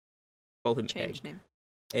move. call him Change Egg. name.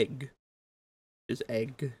 Egg. Is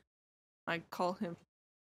Egg. I call him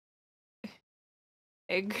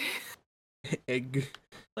Egg. Egg.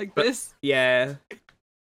 Like But- this. Yeah.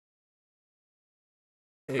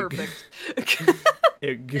 Egg. Perfect.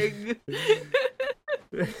 Egg. Egg.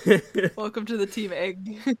 Welcome to the team,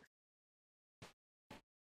 Egg.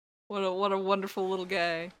 What a wonderful little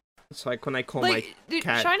guy. It's like when I call Like, my dude,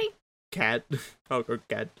 cat shiny cat. Oh, or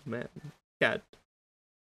cat man. Cat.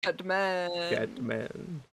 man. Cat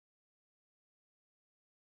man.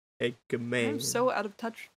 Eggman. I'm so out of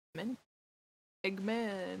touch, man.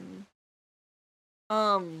 Eggman.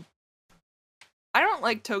 I don't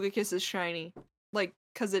like Togekiss's shiny, like,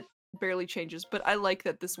 cause it barely changes. But I like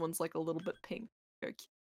that this one's like a little bit pink. Very cute.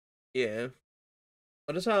 Yeah.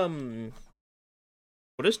 What does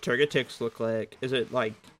Togetix look like? Is it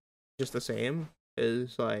like just the same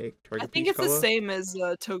as like Togepi's I think it's color? the same as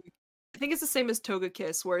I think it's the same as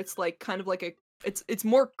Togekiss, where it's like kind of like a it's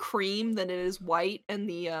more cream than it is white, and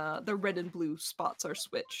the red and blue spots are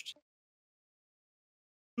switched.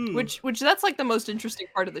 Hmm. Which that's like the most interesting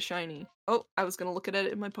part of the shiny. Oh, I was gonna look at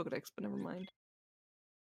it in my Pokedex, but never mind.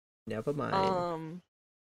 Never mind.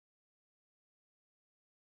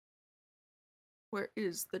 Where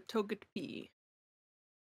is the Togepi?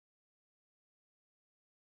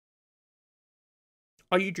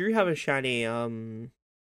 Oh, you do have a shiny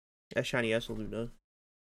Essaluna.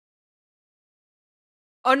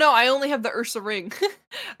 Oh no, I only have the Ursa ring.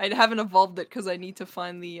 I haven't evolved it because I need to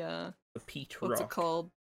find the The Pete what's Rock. it called?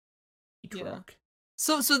 Pete Yeah. Rock.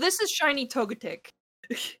 So this is shiny Togetic.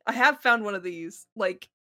 I have found one of these. Like,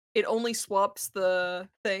 it only swaps the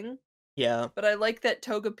thing, Yeah. but I like that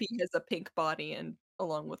Togepi has a pink body, and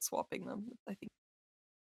along with swapping them, I think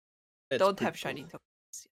It's don't pretty have shiny cool.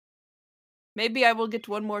 Togepi. Maybe I will get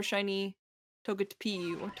one more shiny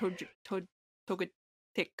Togepi or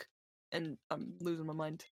Togetic, and I'm losing my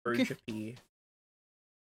mind. Togepi.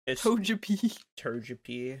 It's Togepi.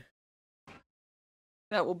 Togepi.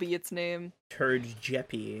 That will be its name.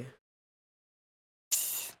 Togepi.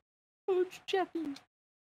 Togepi.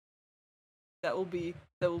 That will be.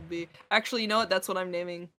 Actually, you know what? That's what I'm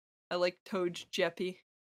naming. I like Togepi.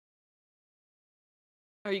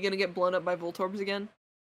 Are you gonna get blown up by Voltorbs again?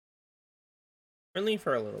 Only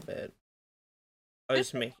for a little bit. I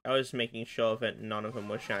was making sure that none of them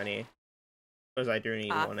were shiny. Because I do need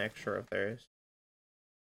one extra of theirs.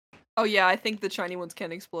 Oh yeah, I think the shiny ones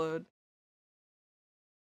can explode.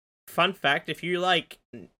 Fun fact, if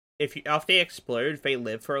after they explode, they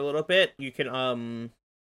live for a little bit, you can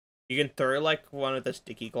throw like one of the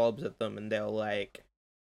sticky globs at them and they'll like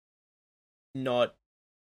not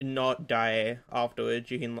die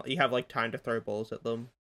afterwards. You have like time to throw balls at them.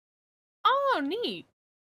 Oh, neat.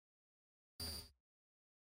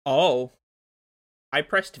 Oh. I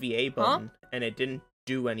pressed the A button and it didn't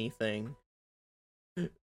do anything.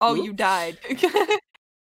 Oh, Oops. you died.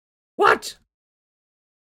 What?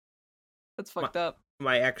 That's fucked up.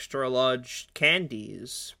 My extra large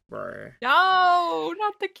candies were. No,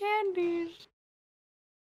 not the candies.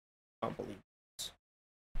 Can't believe this.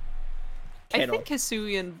 I think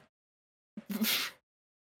Hisuian.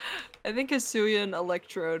 I think Hisuian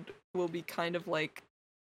Electrode will be kind of like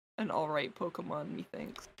an alright Pokemon,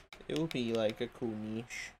 methinks. It will be like a cool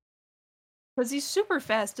niche. Because he's super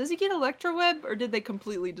fast. Does he get Electro Web, or did they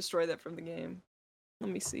completely destroy that from the game? Let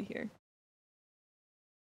me see here.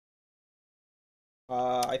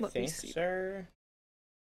 I Let me think see. so.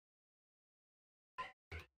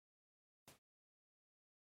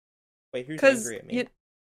 Wait, who's angry at me?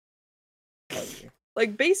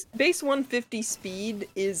 Like base 150 speed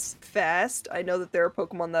is fast. I know that there are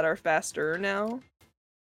Pokemon that are faster now.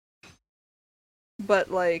 But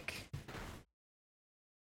like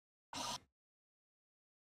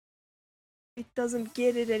it doesn't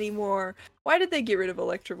get it anymore. Why did they get rid of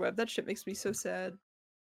Electro Web? That shit makes me so sad.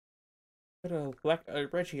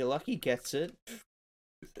 But Reggie Lucky gets it.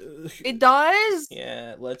 It does?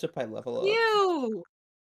 Yeah, let's up I level up. Ew!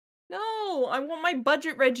 No, I want my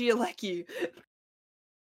budget Regieleki.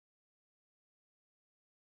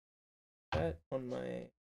 That on my.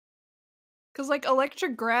 Cause like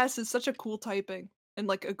Electric Grass is such a cool typing, and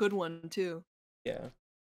like a good one too. Yeah.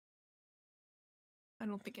 I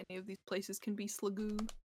don't think any of these places can be Sligoo.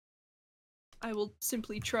 I will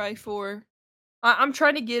simply try for I'm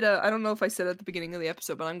trying to get I don't know if I said at the beginning of the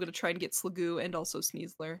episode, but I'm gonna try and get Sliggoo and also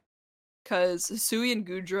Sneasler. Because Hisuian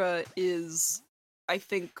Gudra is, I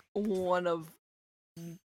think, one of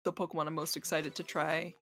the Pokemon I'm most excited to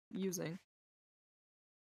try using.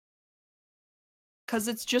 Because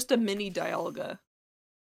it's just a mini Dialga.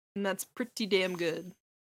 And that's pretty damn good.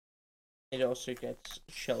 It also gets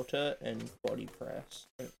Shelter and Body Press.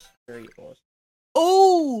 It's very awesome.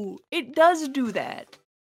 Oh! It does do that!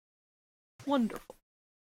 Wonderful.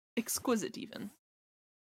 Exquisite, even.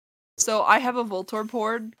 So, I have a Voltorb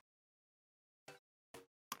horde.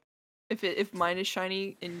 If mine is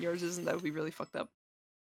shiny and yours isn't, that would be really fucked up.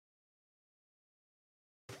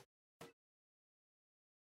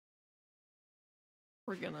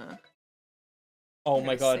 We're gonna... Oh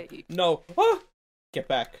my god. Save. No! Ah! Get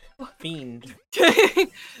back. Fiend. The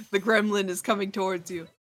gremlin is coming towards you.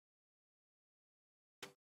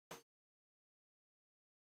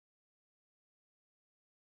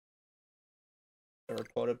 The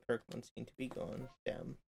reported Pokemon seem to be gone.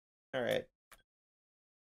 Damn. Alright.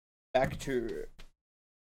 Back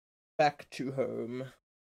to home.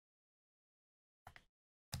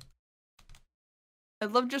 I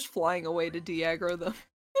love just flying away to de-aggro them.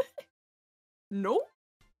 No?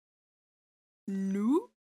 No?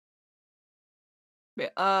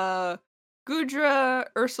 Gudra,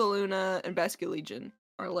 Ursaluna, and Basculegion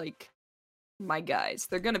are like my guys.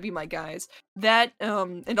 They're gonna be my guys. That,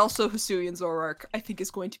 and also Hisuian Zoroark, I think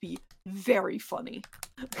is going to be very funny.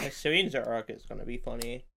 Hisuian Zoroark is gonna be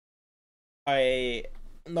funny. I'm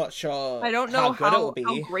not sure I don't know how good it will be.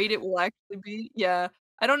 How great it will actually be. Yeah,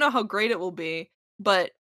 I don't know how great it will be,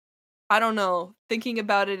 but I don't know. Thinking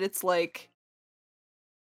about it, it's like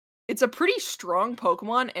it's a pretty strong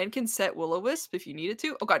Pokemon and can set Will-O-Wisp if you need it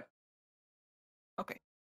to. Oh god. Okay.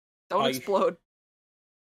 Don't explode.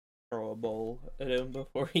 Throw a ball at him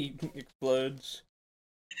before he explodes.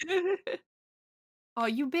 Oh,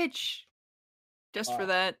 you bitch. Just for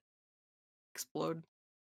that. Explode.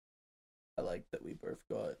 I like that we both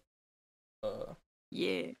got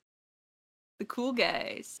yeah. The cool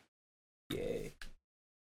guys. Yay.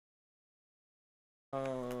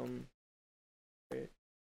 Wait.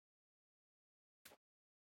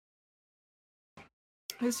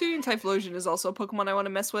 Hisuian Typhlosion is also a Pokemon I want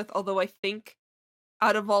to mess with, although I think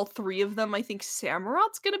out of all three of them, I think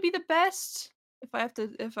Samurot's gonna be the best. If I have to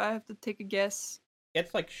take a guess.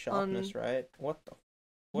 It's like sharpness, right? What the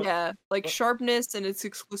yeah, like sharpness and its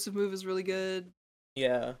exclusive move is really good.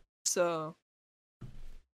 Yeah. So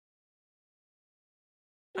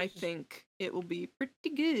I think it will be pretty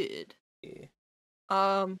good. Yeah.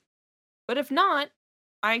 But if not,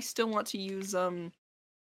 I still want to use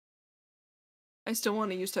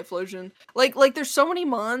Typhlosion. Like there's so many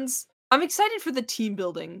mons. I'm excited for the team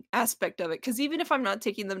building aspect of it, because even if I'm not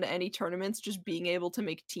taking them to any tournaments, just being able to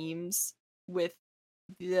make teams with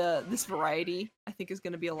this variety, I think is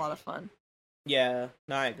going to be a lot of fun. Yeah,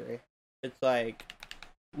 no, I agree. It's like,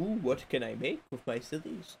 ooh, what can I make with my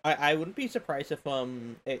sillies? I wouldn't be surprised if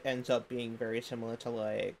it ends up being very similar to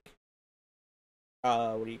like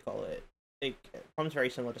what do you call it? It becomes very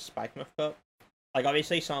similar to Spikemuth Cup. Like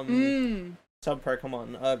obviously some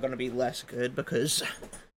Pokemon are gonna be less good because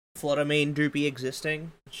Fluttermane do be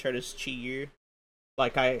existing. So does Chi-Yu.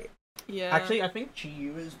 Like actually I think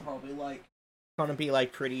Chi-Yu is probably like gonna be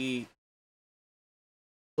like pretty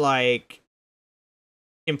like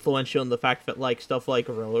influential in the fact that like stuff like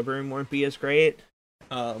Rillaboom won't be as great.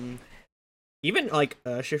 Even like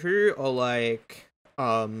Urshifu or like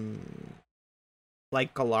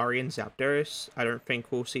Galarian Zapdos, I don't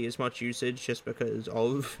think we'll see as much usage just because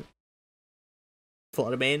of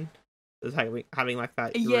Fluttermane is having like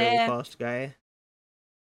that really fast guy.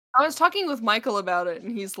 I was talking with Michael about it,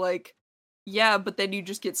 and he's like, "Yeah, but then you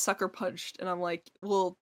just get sucker punched," and I'm like,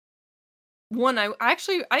 "Well, one,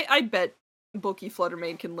 I bet bulky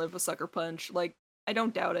Fluttermane can live a sucker punch. Like, I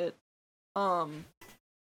don't doubt it.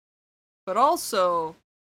 But also,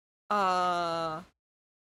 my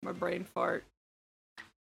brain fart.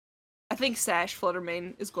 I think Sash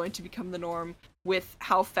Fluttermane is going to become the norm with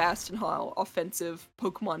how fast and how offensive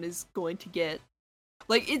Pokemon is going to get.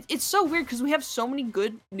 Like, it's so weird because we have so many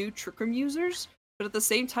good new Trick Room users, but at the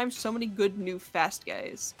same time, so many good new fast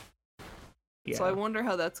guys. Yeah. So I wonder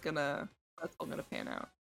how that's all gonna pan out.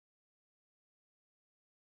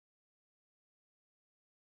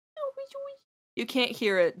 You can't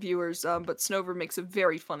hear it, viewers, but Snover makes a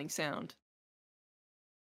very funny sound.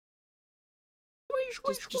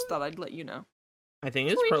 Just thought I'd let you know. I think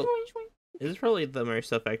it's probably the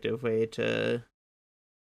most effective way to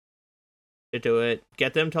do it.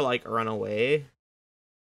 Get them to like run away.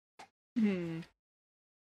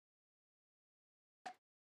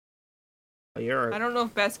 Oh, I don't know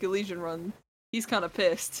if Basket Legion run. He's kind of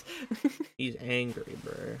pissed. he's angry,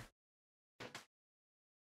 bro.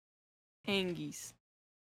 Angies.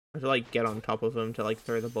 I have to like get on top of him to like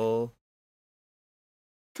throw the ball.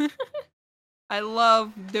 I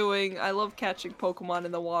love catching Pokemon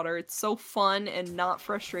in the water. It's so fun and not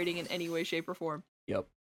frustrating in any way, shape, or form. Yep.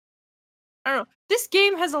 I don't know. This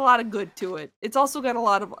game has a lot of good to it. It's also got a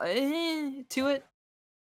lot of to it.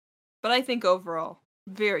 But I think overall,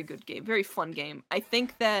 very good game. Very fun game. I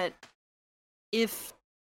think that if...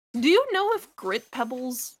 Do you know if grit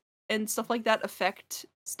pebbles and stuff like that affect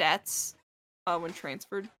stats when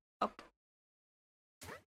transferred up?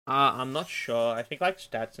 I'm not sure. I think like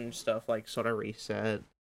stats and stuff like sort of reset.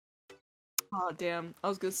 Oh, damn. I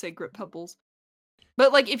was gonna say grit pebbles.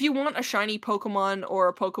 But, like, if you want a shiny Pokemon or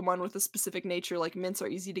a Pokemon with a specific nature, like, mints are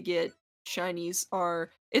easy to get, shinies are...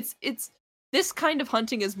 It's... This kind of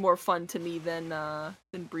hunting is more fun to me than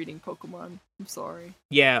breeding Pokemon. I'm sorry.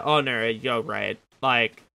 Yeah, oh no, you're right.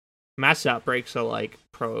 Like, mass outbreaks are, like,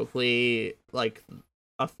 probably, like,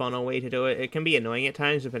 a funner way to do it. It can be annoying at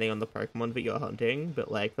times, depending on the Pokemon that you're hunting, but,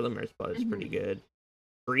 like, for the most part, it's pretty good.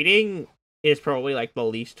 Breeding is probably, like, the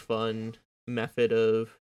least fun method of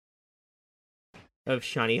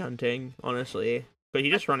shiny hunting, honestly. But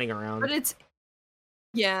you're just running around. But it's...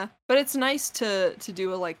 Yeah, but it's nice to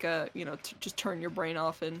do a, to just turn your brain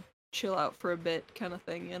off and chill out for a bit kind of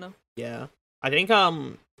thing, you know? Yeah. I think,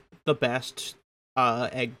 the best,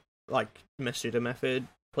 egg, like, Masuda method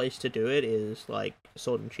place to do it is, like,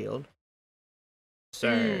 Sword and Shield.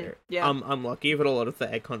 So, yeah. I'm lucky, but a lot of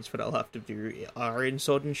the egg hunts that I'll have to do are in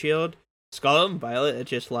Sword and Shield. Scarlet and Violet are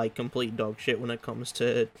just, like, complete dog shit when it comes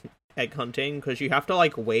to egg hunting, because you have to,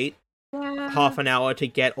 like, wait half an hour to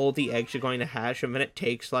get all the eggs you're going to hatch, and then it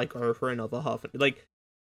takes, like, over another like...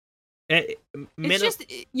 It's just,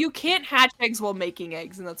 you can't hatch eggs while making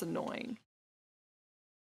eggs, and that's annoying.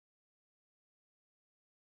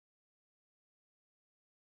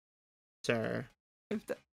 So...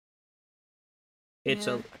 It's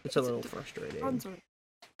a little frustrating.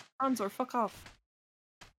 Bronzor, fuck off.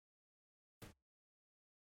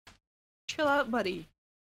 Chill out, buddy.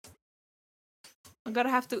 I'm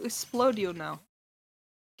gonna have to explode you now.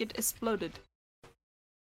 Get exploded.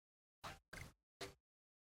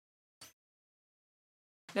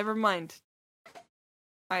 Never mind.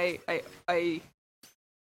 I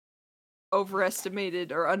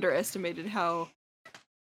overestimated or underestimated how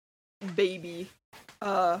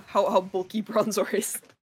how bulky Bronzor is.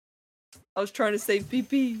 I was trying to save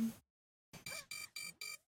PP.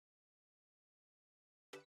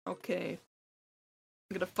 Okay.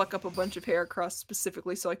 I'm gonna fuck up a bunch of Heracross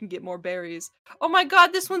specifically so I can get more berries. Oh my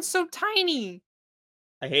god, this one's so tiny!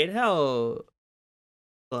 I hate how,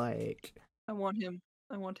 like... I want him.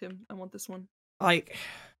 I want this one. Like,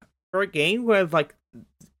 for a game where, like,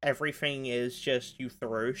 everything is just you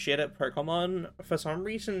throw shit at Pokemon, for some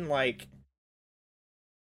reason, like,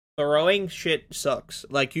 throwing shit sucks.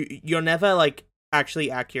 Like, you're never, like,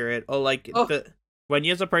 actually accurate, or, like, when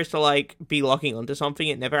you're supposed to, like, be locking onto something,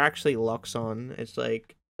 it never actually locks on. It's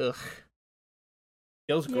like, ugh.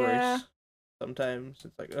 Feels gross. Sometimes.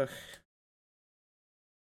 It's like, ugh.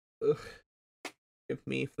 Ugh. Give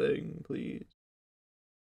me thing, please.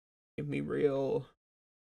 Give me real.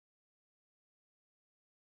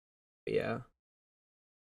 But yeah.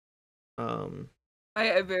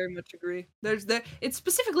 I very much agree. It's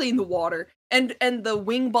specifically in the water. And the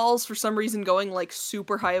wing balls for some reason going like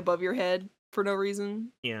super high above your head for no reason.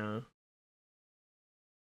 Yeah.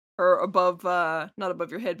 Or above not above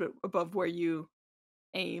your head, but above where you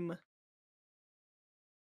aim.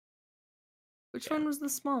 Which one was the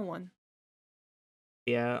small one?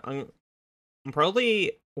 Yeah, I'm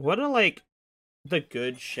probably... What are, like, the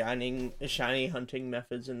good shiny hunting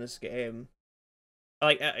methods in this game?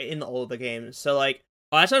 Like, in all the games. So, like,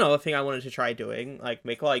 that's another thing I wanted to try doing. Like,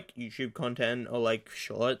 make, like, YouTube content or, like,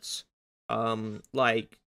 shorts.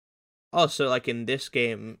 Like, also, like, in this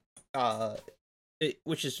game,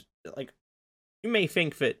 which is, like, you may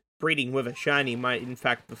think that breeding with a shiny might, in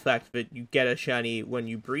fact, the fact that you get a shiny when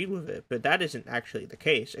you breed with it, but that isn't actually the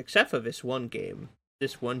case, except for this one game.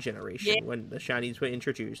 This one generation, when the shinies were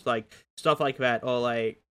introduced, like, stuff like that, or,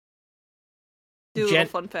 like... Little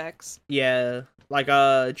fun facts. Yeah, like,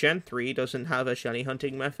 Gen 3 doesn't have a shiny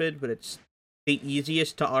hunting method, but it's the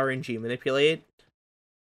easiest to RNG manipulate.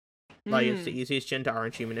 Like, it's the easiest gen to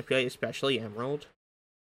RNG manipulate, especially Emerald.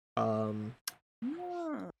 That's,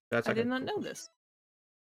 like, I did not know this.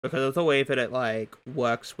 Because of the way that it, like,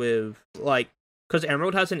 works with, like... Because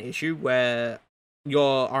Emerald has an issue where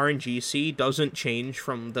your RNGC doesn't change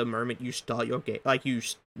from the moment you start your game, like, you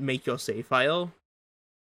make your save file.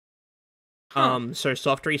 Huh. So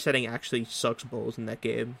soft resetting actually sucks balls in that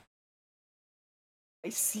game. I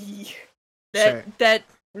see. So, That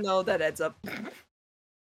no, that adds up.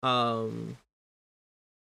 um,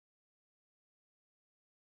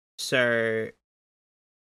 so,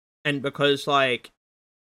 and because also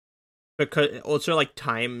like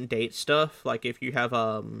time date stuff, like if you have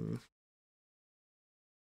what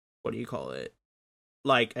do you call it?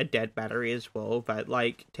 Like a dead battery as well, that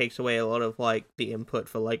like takes away a lot of like the input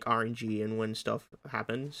for like RNG and when stuff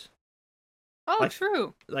happens. Oh, Like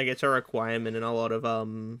true. like it's a requirement in a lot of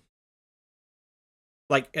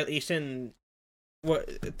like at least in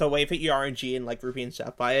what the way that you RNG in like Ruby and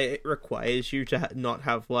Sapphire, it requires you to not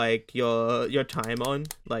have like your time on.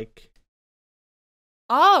 Like,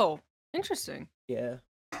 Oh, interesting. yeah,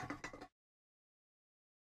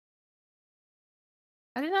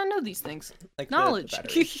 I did not know these things. like the Knowledge.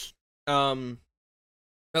 battery.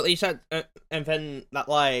 At least that, and then that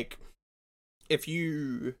like if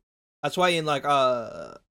you, that's why in like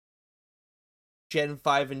Gen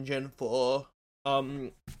 5 and Gen 4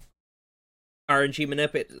 RNG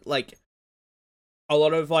manip, like a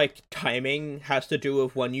lot of like timing has to do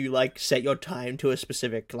with when you like set your time to a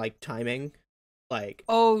specific like timing. Like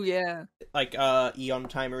Oh yeah. Eon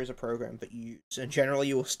timer is a program that you use, and generally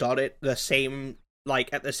you will start it the same like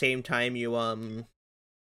at the same time you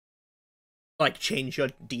like change your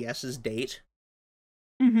DS's date.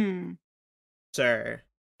 Mm-hmm. So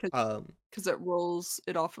Because it rolls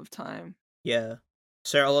it off of time. yeah.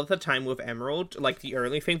 So a lot of the time with Emerald, like the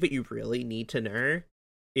only thing that you really need to know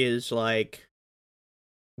is like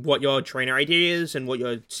what your trainer ID is and what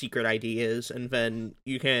your secret ID is, and then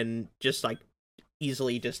you can just like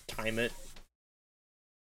easily just time it.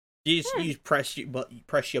 You press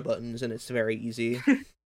your buttons and it's very easy.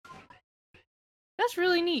 That's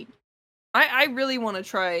really neat. I really want to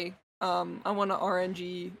try. I want to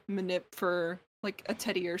RNG manip for like a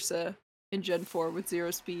Teddy Ursa in Gen 4 with 0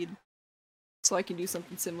 speed, so I can do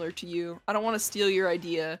something similar to you. I don't want to steal your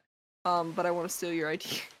idea, but I want to steal your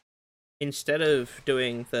idea. Instead of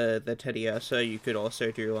doing the Teddiursa, you could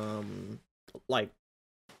also do like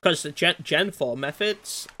because the Gen 4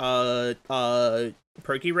 methods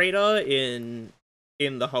Pokeraider in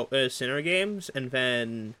the Sinnoh games, and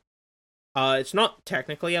then it's not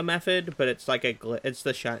technically a method, but it's like a it's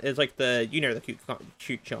like the the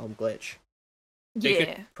cute charm glitch. So you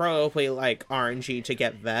could probably like RNG to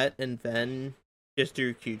get that, and then just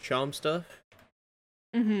do cute charm stuff.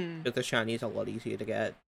 Mm-hmm. But the shinies a lot easier to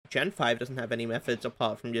get. Gen 5 doesn't have any methods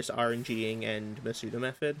apart from just RNGing and Masuda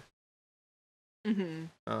method. Mm-hmm.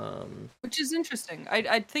 Which is interesting.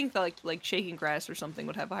 I'd think that like shaking grass or something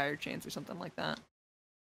would have a higher chance or something like that.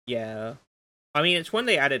 Yeah. I mean, it's when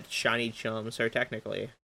they added shiny charm, so technically.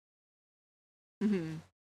 Mm-hmm.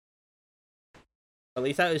 At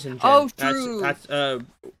least that was in Gen. Oh, true. That's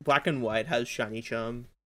Black and White has shiny charm.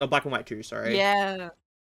 Oh, Black and White 2, sorry. Yeah.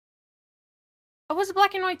 Oh, was it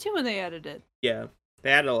Black and White 2 when they added it? Yeah.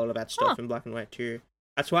 They added a lot of that stuff in Black and White 2.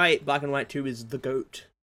 That's why Black and White 2 is the GOAT.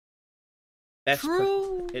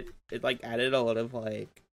 True. It like added a lot of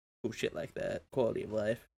like cool shit like that. Quality of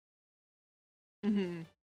life. Mm-hmm.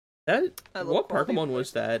 What Pokemon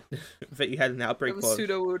was that that you had an outbreak for? It was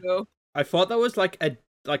Sudowoodo. I thought that was like a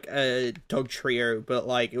dog trio, but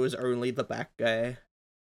like it was only the back guy.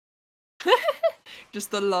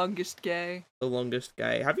 Just the longest guy. The longest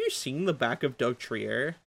guy. Have you seen the back of Dog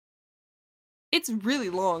Trio? It's really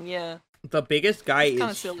long, yeah. The biggest guy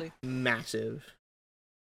is silly. Massive.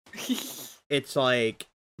 It's like,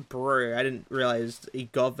 bro, I didn't realize he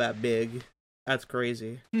got that big. That's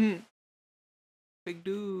crazy. Big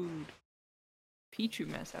dude. Pichu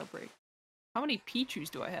mass outbreak. How many Pichus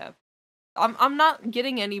do I have? I'm not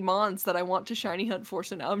getting any mons that I want to shiny hunt for,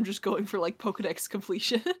 so now I'm just going for like Pokedex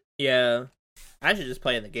completion. Yeah. I should just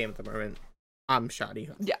play in the game at the moment. I'm shoddy.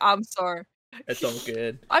 Yeah, I'm sorry. It's all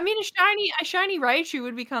good. I mean, a shiny Raichu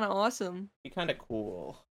would be kind of awesome. Be kind of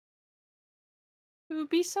cool. It would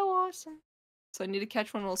be so awesome. So I need to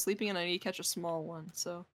catch one while sleeping, and I need to catch a small one.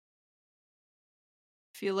 So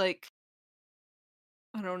I feel like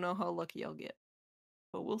I don't know how lucky I'll get,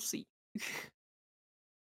 but we'll see.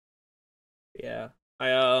 Yeah.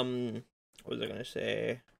 What was I gonna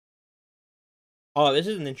say? Oh, this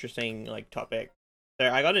is an interesting like topic.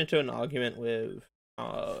 So I got into an argument with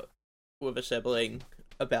a sibling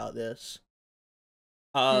about this.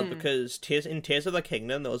 Because in Tears of the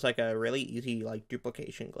Kingdom there was like a really easy like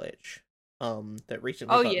duplication glitch. That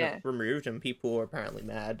recently got removed and people were apparently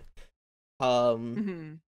mad.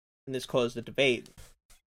 And this caused a debate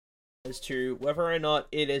as to whether or not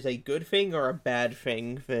it is a good thing or a bad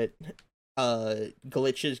thing that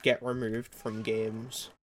glitches get removed from games.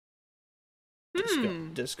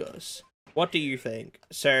 Hmm. discuss. What do you think?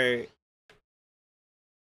 So,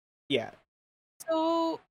 yeah.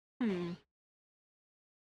 So, hmm.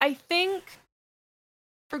 I think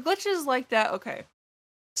for glitches like that, okay.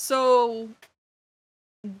 So,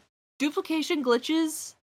 duplication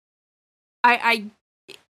glitches, I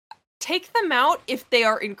take them out if they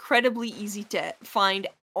are incredibly easy to find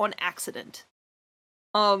on accident.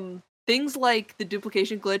 Things like the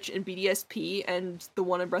duplication glitch in BDSP and the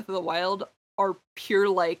one in Breath of the Wild are pure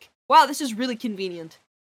like, wow, this is really convenient.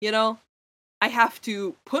 You know? I have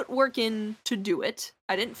to put work in to do it.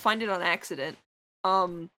 I didn't find it on accident.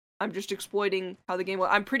 Um, I'm just exploiting how the game was.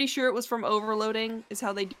 I'm pretty sure it was from overloading is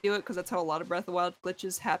how they do it, because that's how a lot of Breath of the Wild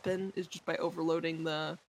glitches happen, is just by overloading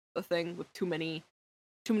the thing with too many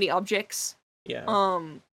objects. Yeah.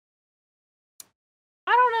 Um,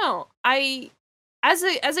 I don't know. As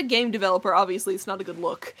a game developer, obviously it's not a good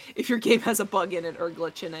look if your game has a bug in it or a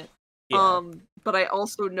glitch in it. Yeah. But I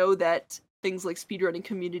also know that things like speedrunning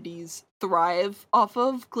communities thrive off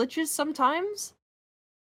of glitches sometimes.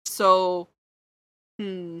 So,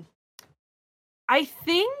 I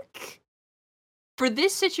think for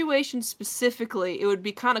this situation specifically, it would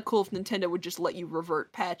be kind of cool if Nintendo would just let you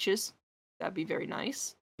revert patches. That'd be very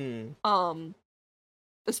nice. Hmm. Um,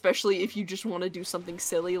 Especially if you just want to do something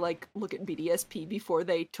silly like look at BDSP before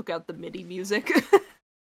they took out the MIDI music.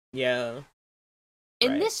 Yeah.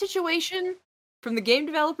 In Right. this situation, from the game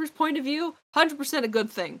developer's point of view, 100% a good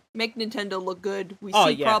thing. Make Nintendo look good. We Oh,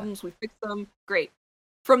 see yeah. problems, we fix them. Great.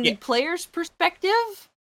 From Yeah. the player's perspective,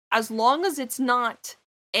 as long as it's not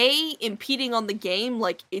A, impeding on the game,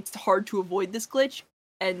 like it's hard to avoid this glitch,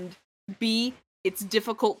 and B, it's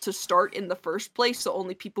difficult to start in the first place, so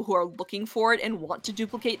only people who are looking for it and want to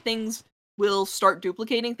duplicate things will start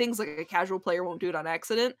duplicating things, like a casual player won't do it on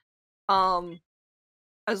accident. Um,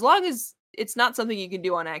 as long as it's not something you can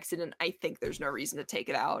do on accident, I think there's no reason to take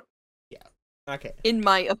it out. Yeah. Okay. In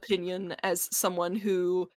my opinion, as someone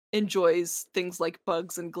who enjoys things like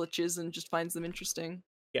bugs and glitches and just finds them interesting.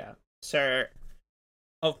 Yeah. So,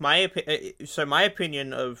 my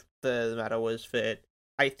opinion of the matter was that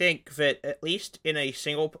I think that at least in a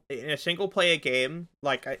single player game,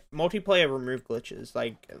 like multiplayer remove glitches,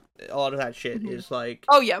 like a lot of that shit Mhm. is like,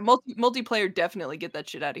 Oh yeah, multiplayer definitely get that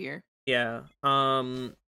shit out of here. yeah.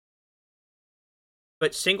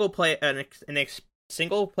 But single player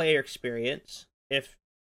single player experience, if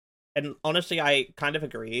and honestly, I kind of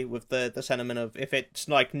agree with the sentiment of if it's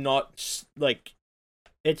like not like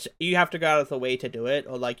it's you have to go out of the way to do it,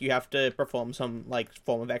 or like you have to perform some like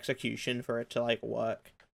form of execution for it to like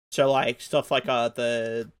work. So like stuff like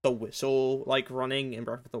the whistle like running in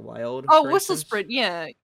Breath of the Wild, Oh, for whistle instance. sprint, yeah.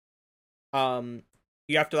 Um,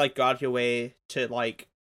 you have to like go out of your way to like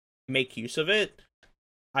make use of it.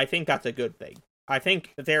 I think that's a good thing. I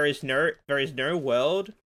think there is no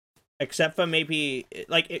world except for maybe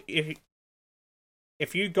like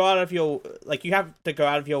if you go out of your like you have to go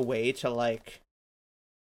out of your way to like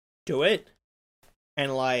do it,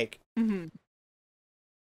 and like Hmm.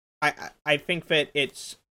 I think that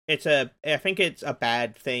I think it's a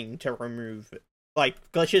bad thing to remove. Like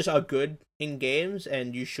glitches are good in games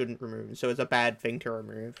and you shouldn't remove them, so it's a bad thing to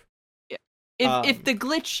remove. Yeah. If the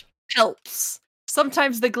glitch helps,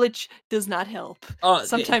 sometimes the glitch does not help. Oh,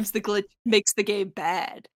 Sometimes the glitch makes the game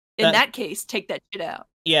bad. In that that case, take that shit out.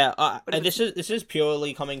 yeah, But if it's this is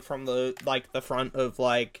purely coming from the front of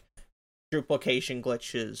like duplication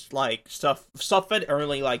glitches, like stuff that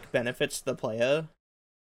only like benefits the player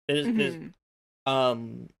is Mhm.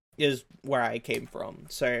 is where I came from.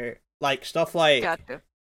 So like stuff like Gotcha.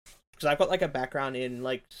 because I've got like a background in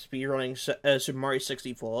like speedrunning Super Mario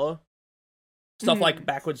 64, stuff like Mhm.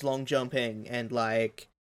 backwards long jumping and like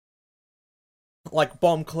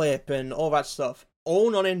bomb clip and all that stuff, all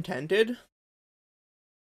not intended,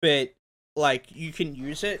 but like you can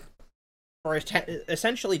use it for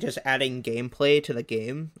essentially just adding gameplay to the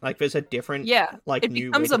game. Like there's a different Yeah, like it new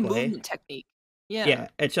way becomes to a play. movement technique. Yeah. Yeah,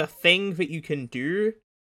 it's a thing that you can do,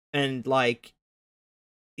 and like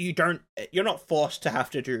you're not forced to have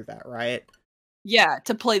to do that, right? Yeah,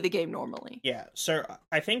 to play the game normally. Yeah, so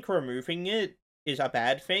I think removing it is a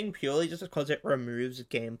bad thing purely just because it removes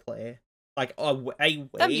gameplay, like a That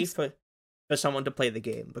way makes for someone to play the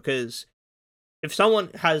game. Because if someone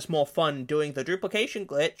has more fun doing the duplication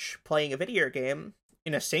glitch playing a video game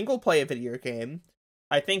in a single player video game,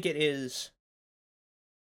 I think it is.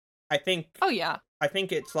 I think Oh yeah. I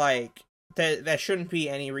think it's like there shouldn't be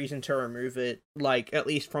any reason to remove it. Like at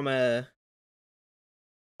least from a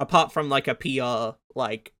apart from like a PR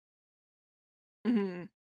Mhm.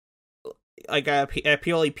 like a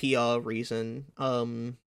purely PR reason.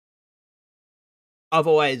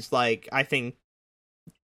 Otherwise, like I think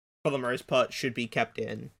for the most part, should be kept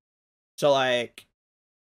in. So, like...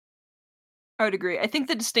 I would agree. I think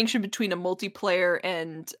the distinction between a multiplayer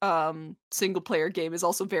and single-player game is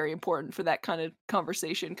also very important for that kind of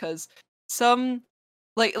conversation, because some...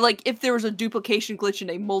 Like, if there was a duplication glitch in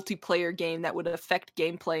a multiplayer game that would affect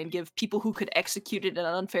gameplay and give people who could execute it an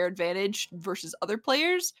unfair advantage versus other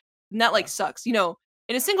players, then that, like, sucks. You know,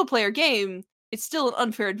 in a single-player game, it's still an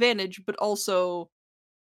unfair advantage, but also,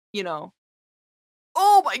 you know...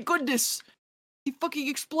 Oh my goodness! He fucking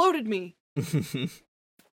exploded me!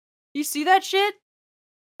 You see that shit?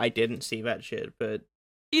 I didn't see that shit, but...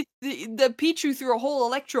 The Pichu threw a whole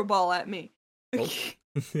electro ball at me. Oh.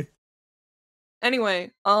 Anyway,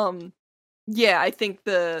 yeah, I think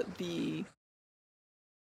the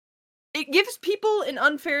it gives people an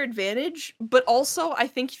unfair advantage, but also I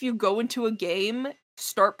think if you go into a game,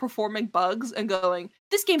 start performing bugs and going,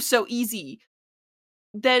 this game's so easy,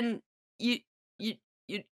 then you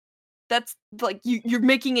that's like you're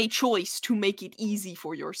making a choice to make it easy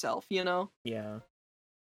for yourself, you know? Yeah.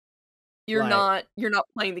 You're Like- not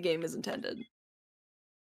playing the game as intended.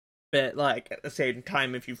 But, like, at the same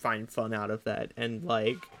time, if you find fun out of that, and,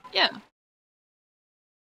 like... Yeah.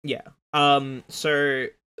 Yeah. So,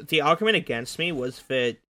 the argument against me was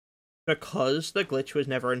that because the glitch was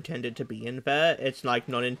never intended to be in there, it's, like,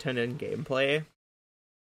 not intended in gameplay,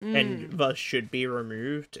 and thus should be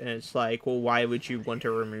removed, and it's like, well, why would you want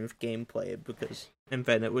to remove gameplay? Because... And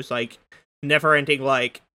then it was, like, never-ending,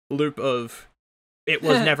 like, loop of... It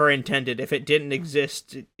was never intended. If it didn't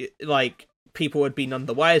exist, like... people would be none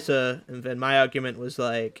the wiser, and then my argument was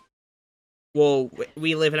like, well,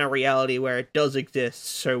 we live in a reality where it does exist,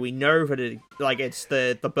 so we know that it, like, it's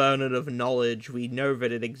the burden of knowledge, we know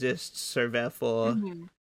that it exists, so therefore,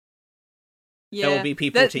 yeah, there will be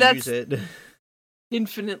people to use it.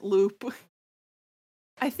 Infinite loop.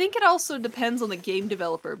 I think it also depends on the game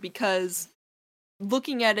developer, because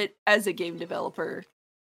looking at it as a game developer,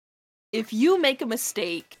 if you make a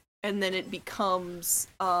mistake, and then it becomes,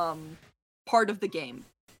 part of the game,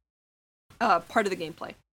 part of the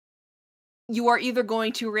gameplay, you are either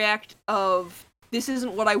going to react of, this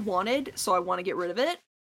isn't what I wanted, so I want to get rid of it,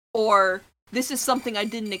 or this is something I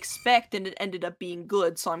didn't expect and it ended up being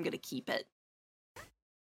good, so I'm going to keep it.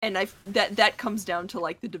 And that comes down to,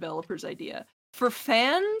 like, the developer's idea. For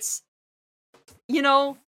fans, you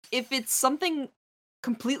know, if it's something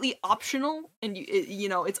completely optional and you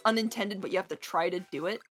know, it's unintended but you have to try to do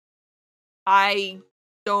it,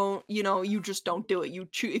 you just don't do it.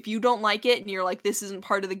 If you don't like it and you're like, this isn't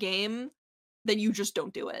part of the game, then you just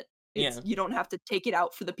don't do it. You don't have to take it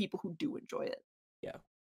out for the people who do enjoy it. Yeah.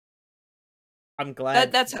 I'm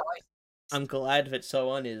glad... That's how I'm glad that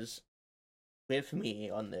someone is with me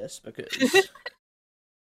on this, because...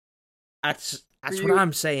 that's what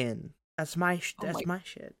I'm saying. That's my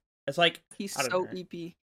shit. It's like... He's so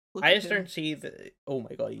EP. I just don't see the... Oh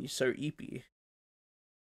my god, he's so EP.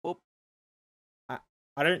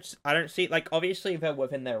 I don't see, like, obviously they're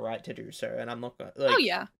within their right to do so, and I'm not gonna, like, oh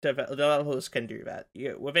yeah, developers can do that,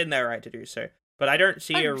 yeah, within their right to do so, but I don't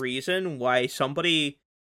see a reason why somebody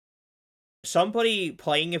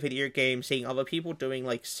playing a video game, seeing other people doing,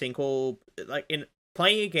 like,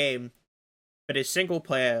 playing a game that is single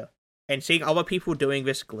player, and seeing other people doing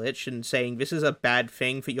this glitch and saying, this is a bad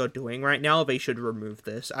thing that you're doing right now, they should remove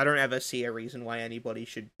this. I don't ever see a reason why anybody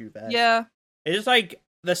should do that. Yeah. It's just, like,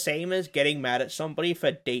 the same as getting mad at somebody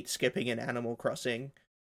for date skipping in Animal Crossing.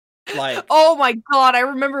 Like, oh my god, I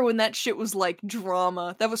remember when that shit was, like,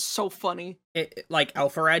 drama. That was so funny. Like,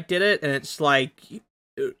 Alpharad did it, and it's like,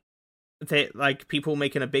 people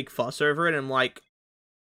making a big fuss over it, and I'm like,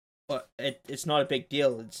 well, it's not a big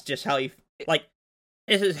deal. It's just how he, like,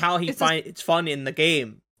 this is how he finds it's fun in the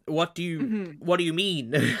game. What do you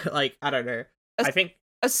mean? Like, I don't know. I think,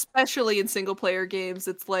 especially in single player games,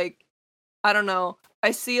 it's like, I don't know. I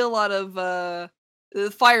see a lot of the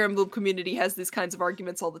Fire Emblem community has these kinds of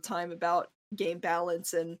arguments all the time about game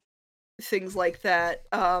balance and things like that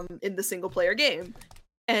in the single player game.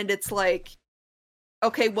 And it's like,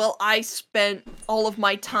 okay, well, I spent all of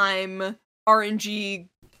my time RNG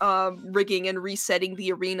rigging and resetting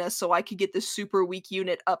the arena so I could get this super weak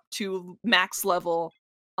unit up to max level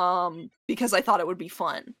because I thought it would be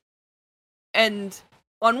fun. And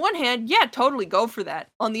on one hand, yeah, totally go for that.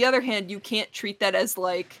 On the other hand, you can't treat that as,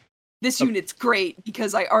 like, this unit's great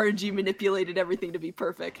because I RNG manipulated everything to be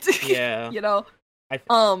perfect. Yeah. You know?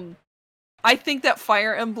 I think that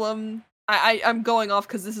Fire Emblem... I'm going off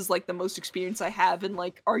because this is, like, the most experience I have in,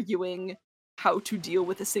 like, arguing how to deal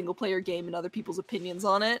with a single-player game and other people's opinions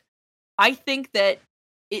on it. I think that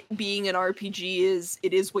it being an RPG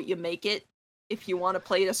is what you make it. if you want to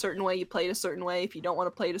play it a certain way, you play it a certain way. If you don't want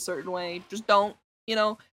to play it a certain way, just don't. You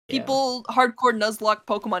know, Yeah. people hardcore Nuzlocke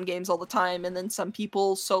Pokemon games all the time, and then some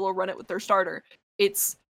people solo run it with their starter.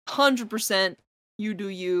 It's 100% you do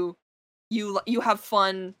you. You have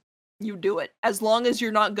fun. You do it. As long as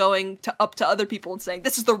you're not going up to other people and saying,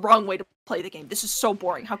 this is the wrong way to play the game. This is so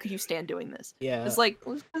boring. How could you stand doing this? Yeah. It's like,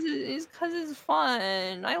 well, it's because it's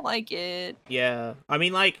fun. I like it. Yeah. I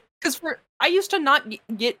mean, like... Because I used to not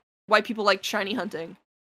get why people like shiny hunting.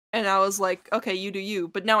 And I was like, okay, you do you.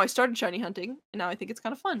 But now I started shiny hunting, and now I think it's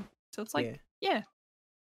kind of fun. So it's like, yeah.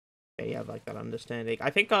 Yeah, you have, like, that understanding. I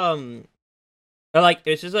think, like,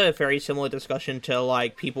 this is a very similar discussion to,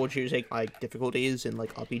 like, people choosing, like, difficulties in,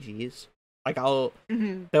 like, RPGs. Like,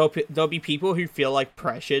 there'll be people who feel, like,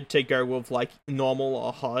 pressured to go with, like, normal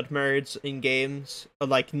or hard modes in games, or,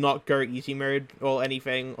 like, not go easy mode or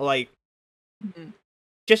anything, or, like,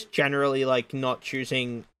 just generally, like, not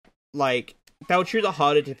choosing, like, they'll choose a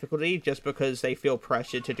harder difficulty just because they feel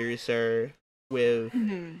pressured to do so with...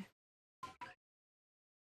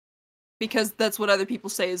 Because that's what other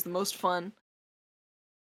people say is the most fun.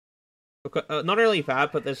 Not only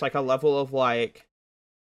that, but there's like a level of like,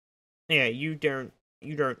 yeah, you're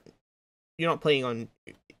not playing on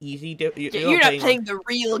easy. You're not playing the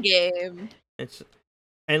real game.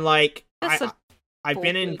 And like I've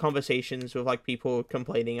been in conversations with like people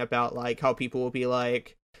complaining about like how people will be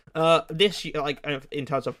like, this like in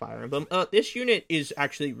terms of Fire Emblem, this unit is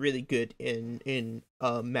actually really good in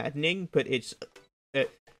maddening, but it's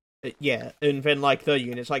yeah, and then like the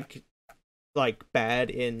unit's like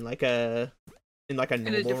bad in like a normal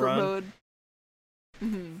in a different run. Mode.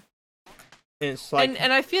 And it's like,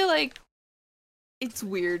 and I feel like it's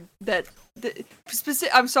weird that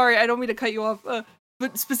I'm sorry, I don't mean to cut you off,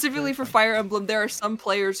 but specifically for Fire Emblem, there are some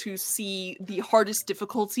players who see the hardest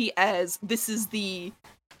difficulty as this is the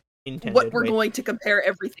what we're going to compare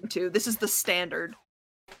everything to. This is the standard,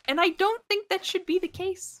 and I don't think that should be the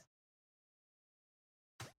case.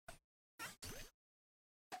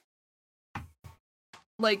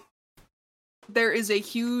 Like, there is a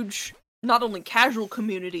huge, not only casual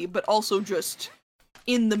community, but also just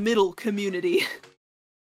in the middle community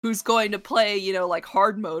who's going to play, you know, like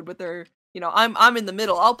hard mode, but they're, you know, I'm in the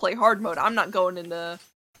middle. I'll play hard mode. I'm not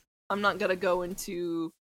gonna go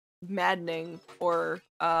into maddening or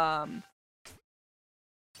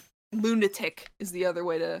lunatic is the other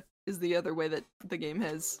way that the game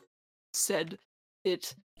has said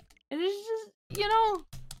it. And it's just, you know,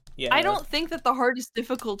 yeah. I don't think that the hardest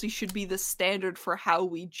difficulty should be the standard for how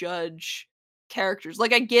we judge characters.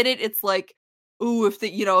 Like, I get it. It's like, ooh, if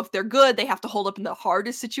they're good, they have to hold up in the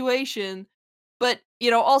hardest situation. But,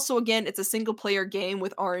 you know, also again, it's a single player game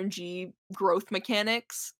with RNG growth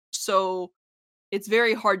mechanics. So it's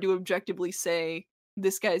very hard to objectively say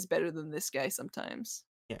this guy's better than this guy sometimes.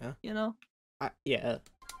 Yeah. You know? Yeah.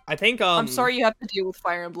 I think I'm sorry you have to deal with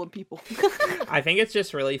Fire Emblem people. I think it's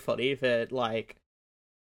just really funny that like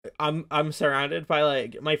I'm surrounded by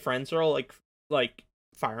like my friends are all like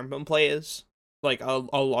Fire Emblem players. Like a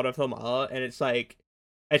lot of them are, and it's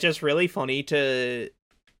just really funny to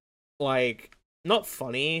like, not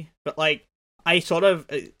funny, but like I sort of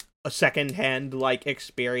a secondhand like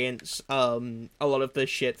experience a lot of the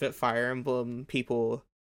shit that Fire Emblem people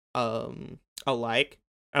are like.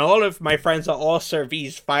 And a lot of my friends are also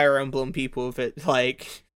these Fire Emblem people that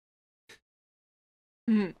like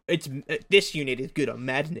it's this unit is good on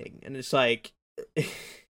maddening, and it's like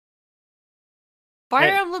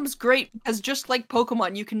Fire Emblem's great because just like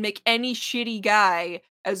Pokemon, you can make any shitty guy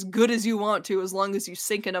as good as you want to as long as you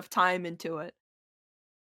sink enough time into it.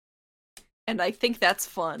 And I think that's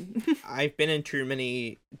fun. I've been in too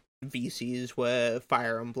many VCs where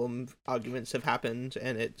Fire Emblem arguments have happened,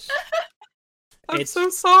 and it's I'm so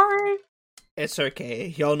sorry. It's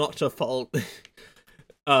okay. You're not to fault.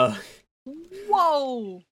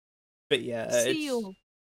 Whoa. But yeah, Seal.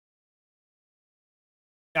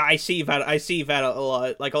 I see that a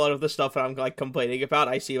lot. Like a lot of the stuff that I'm like complaining about,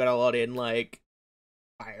 I see that a lot in like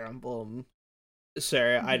Fire Emblem.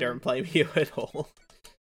 So I don't blame you at all.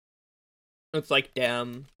 It's like,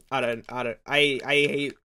 damn, I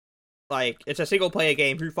hate, like, it's a single player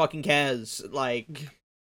game, who fucking cares? Like,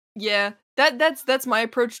 yeah, that's my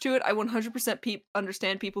approach to it. I 100%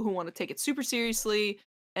 understand people who want to take it super seriously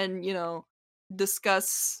and, you know,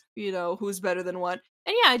 discuss, you know, who's better than what.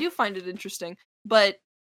 And yeah, I do find it interesting, but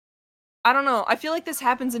I don't know. I feel like this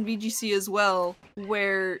happens in VGC as well,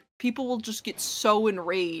 where people will just get so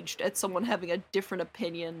enraged at someone having a different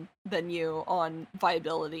opinion than you on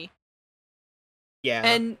viability. yeah.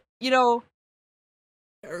 And, you know,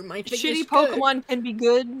 shitty Pokemon can be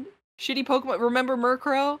good. Shitty Pokemon. Remember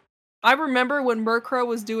Murkrow? I remember when Murkrow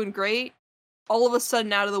was doing great, all of a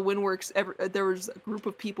sudden out of the Windworks, there was a group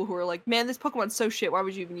of people who were like, man, this Pokemon's so shit, why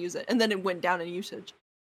would you even use it? And then it went down in usage.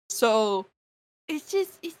 So, it's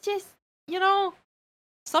just, you know,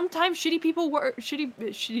 sometimes shitty people work,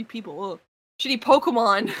 shitty people, shitty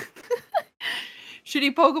Pokemon,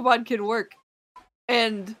 shitty Pokemon can work.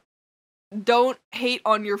 And don't hate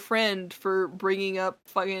on your friend for bringing up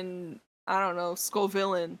fucking, I don't know,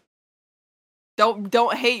 Skullvillain.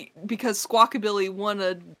 Don't hate because Squawkabilly won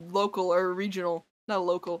a local or a regional. Not a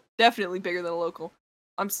local. Definitely bigger than a local.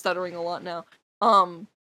 I'm stuttering a lot now.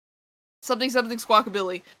 Something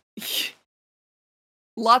Squawkabilly.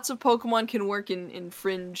 Lots of Pokemon can work in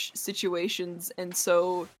fringe situations, and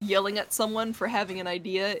so yelling at someone for having an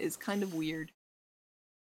idea is kind of weird.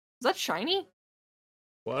 Is that shiny?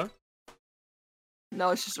 What? No,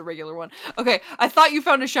 it's just a regular one. Okay, I thought you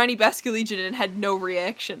found a shiny Basculegion and had no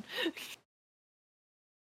reaction.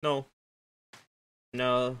 No.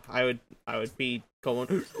 No, I would be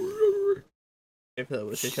going if that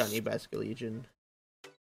was a shiny Basculegion.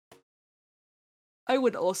 I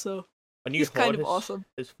would also. A new He's kind horde of awesome.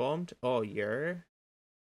 is formed. Oh, yeah.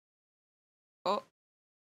 Oh,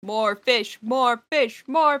 more fish, more fish,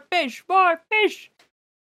 more fish, more fish.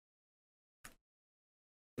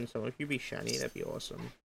 And so if you be shiny, that'd be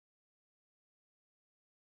awesome.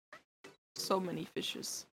 So many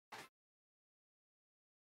fishes.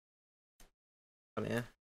 Come here.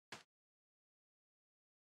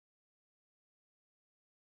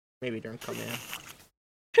 Maybe don't come here.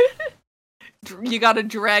 You gotta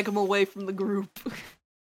drag him away from the group.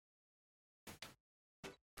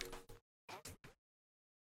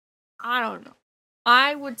 I don't know.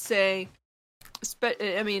 I would say,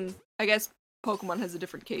 I mean, I guess Pokemon has a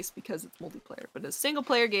different case because it's multiplayer, but a single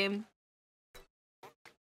player game,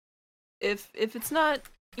 if it's not,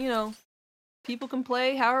 you know, people can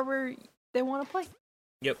play however they want to play.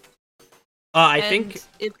 Yep. I think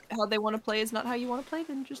if how they want to play is not how you want to play,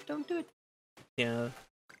 then just don't do it. Yeah.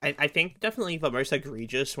 I think definitely the most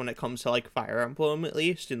egregious when it comes to like Fire Emblem, at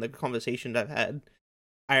least in the conversations I've had.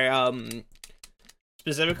 I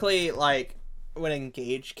specifically like when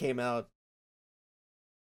Engage came out,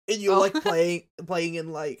 and you're like playing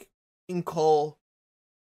in call.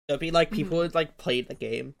 It'd be like people would like play the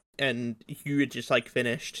game and you had just like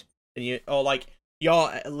finished, and you're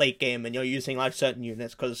late game and you're using like certain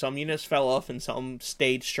units because some units fell off and some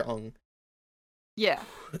stayed strong. Yeah.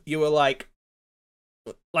 You were like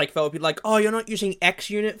they'll be like, oh, you're not using X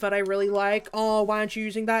unit that I really like. Oh, why aren't you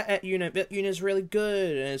using that unit? That unit's really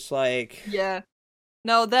good. And it's like, yeah,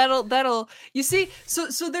 no, that'll. You see, so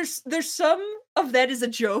there's some of that is a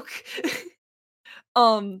joke,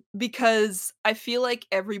 because I feel like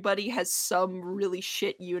everybody has some really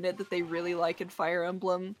shit unit that they really like in Fire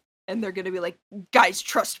Emblem, and they're gonna be like, guys,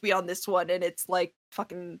 trust me on this one, and it's like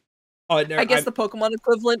fucking. oh no, I guess the Pokemon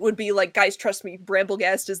equivalent would be like, guys, trust me,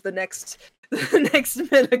 Bramblegast is the next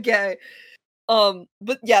meta guy.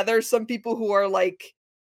 But yeah, there are some people who are like,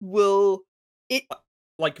 will it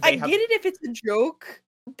like I get it if it's a joke,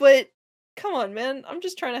 but come on, man, I'm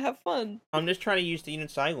just trying to have fun. I'm just trying to use the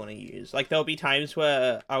units I want to use. Like there'll be times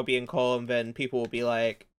where I'll be in call and then people will be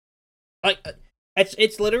like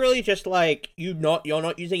it's literally just like you're not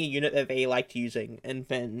using a unit that they liked using, and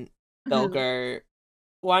then they'll go,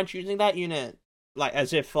 why aren't you using that unit? Like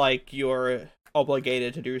as if like you're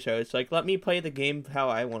obligated to do so. It's like, let me play the game how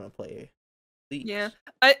I want to play. Please. Yeah,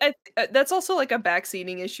 I that's also like a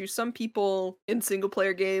backseating issue. Some people in single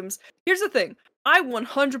player games. Here's the thing: I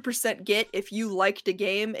 100% get if you liked a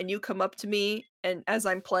game and you come up to me and as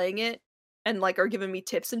I'm playing it and like are giving me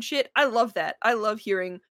tips and shit. I love that. I love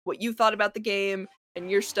hearing what you thought about the game and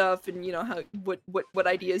your stuff and you know how what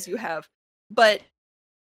ideas you have. But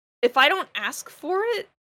if I don't ask for it,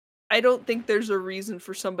 I don't think there's a reason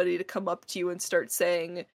for somebody to come up to you and start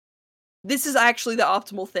saying, this is actually the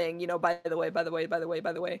optimal thing, you know, by the way.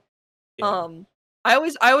 Yeah. I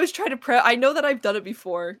always try to I know that I've done it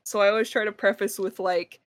before, so I always try to preface with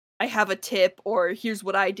like, I have a tip, or here's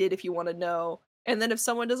what I did if you want to know. And then if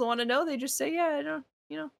someone doesn't want to know, they just say, yeah, I don't,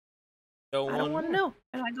 you know, I don't want to know.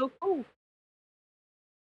 And I go, cool.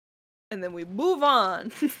 And then we move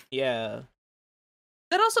on. Yeah.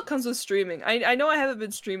 That also comes with streaming. I know I haven't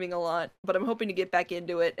been streaming a lot, but I'm hoping to get back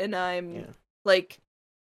into it. And I'm like,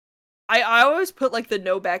 I always put like the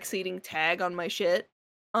no backseating tag on my shit.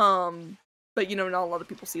 But you know, not a lot of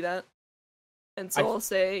people see that. And so I'll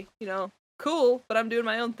say, you know, cool, but I'm doing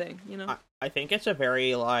my own thing, you know. I think it's a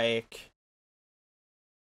very like,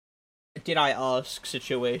 did I ask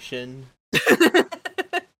situation.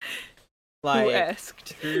 Like, who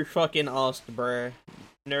asked? Who fucking asked, bruh?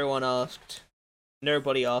 No one asked.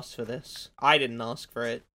 Nobody asked for this. I didn't ask for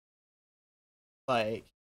it. Like,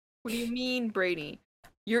 What do you mean, Brady?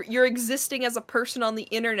 You're existing as a person on the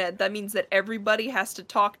internet. That means that everybody has to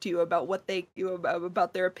talk to you about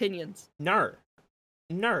about their opinions. no.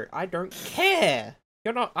 No, I don't care.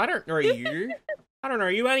 You're not. I don't know you. I don't know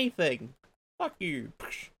you anything. Fuck you.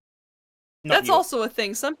 Not That's you. also a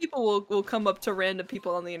thing. Some people will come up to random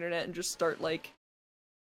people on the internet and just start like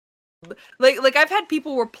I've had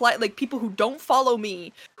people reply, like people who don't follow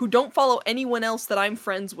me, who don't follow anyone else that I'm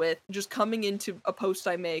friends with, just coming into a post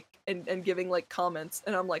I make and giving like comments,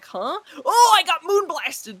 and I'm like, huh? Oh, I got moon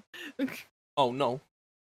blasted. Oh no.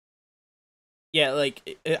 Yeah,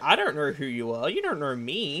 like I don't know who you are. You don't know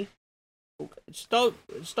me. Stop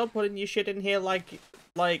putting your shit in here like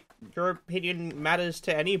your opinion matters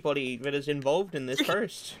to anybody that is involved in this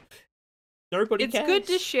post. Nobody It's cares. good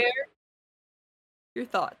to share your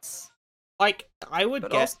thoughts. Like, I would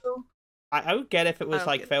But get also, I would get if it I was don't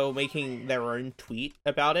like get they were making their own tweet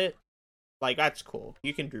about it. Like, that's cool.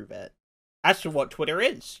 You can do that. That's what Twitter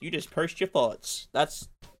is. You just post your thoughts. That's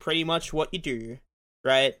pretty much what you do,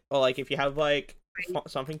 right? Or like if you have like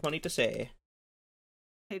something funny to say,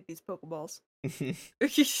 I hate these Pokeballs.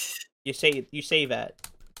 you say that.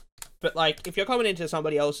 But like if you're coming into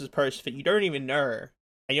somebody else's post that you don't even know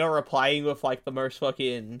and you're replying with like the most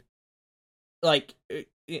fucking like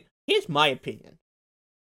here's my opinion.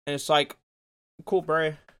 And it's like, cool,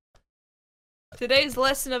 bro. Today's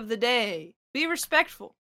lesson of the day: be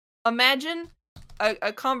respectful. Imagine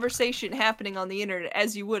a conversation happening on the internet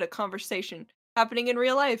as you would a conversation happening in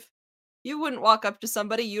real life. You wouldn't walk up to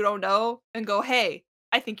somebody you don't know and go, "Hey,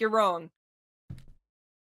 I think you're wrong."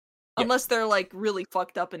 Yeah. Unless they're like really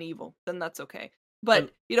fucked up and evil, then that's okay.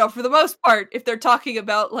 But you know, for the most part, if they're talking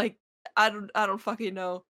about like I don't fucking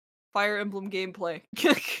know, Fire Emblem gameplay.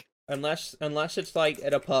 Unless it's like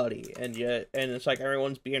at a party and it's like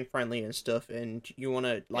everyone's being friendly and stuff and you want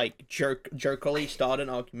to like jerkily start an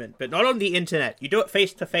argument, but not on the internet. You do it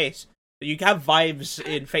face to face. You have vibes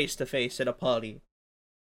in face to face at a party.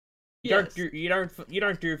 Yes. You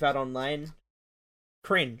don't do that online.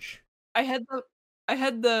 Cringe. I had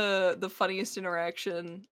the funniest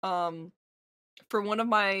interaction for one of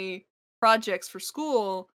my projects for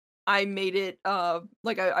school. I made it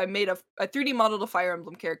like I made a 3D modeled a Fire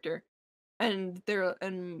Emblem character, and there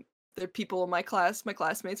people in my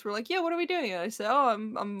classmates were like, "Yeah, what are we doing?" And I said, "Oh,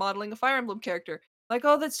 I'm modeling a Fire Emblem character." Like,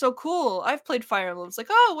 "Oh, that's so cool. I've played Fire Emblem." It's like,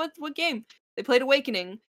 "Oh, what game?" They played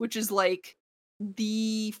Awakening, which is like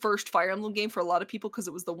the first Fire Emblem game for a lot of people because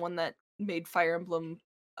it was the one that made Fire Emblem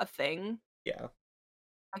a thing. Yeah.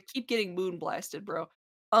 I keep getting moon blasted, bro.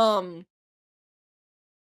 Um,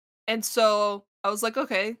 and so I was like,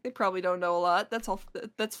 okay, they probably don't know a lot.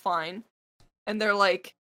 That's fine. And they're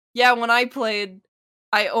like, yeah, when I played,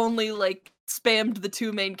 I only like spammed the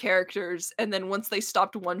two main characters, and then once they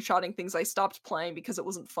stopped one-shotting things, I stopped playing because it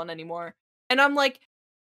wasn't fun anymore. And I'm like,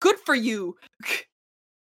 good for you.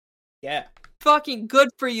 Yeah. Fucking good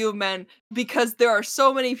for you, man, because there are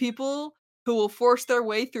so many people who will force their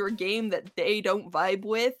way through a game that they don't vibe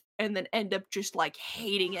with and then end up just like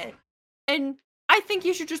hating it. And I think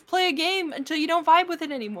you should just play a game until you don't vibe with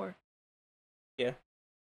it anymore. Yeah.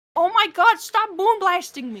 Oh my god, stop moon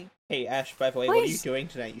blasting me. Hey Ash, by the way, Please. what are you doing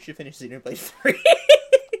tonight? You should finish Xenoblade 3.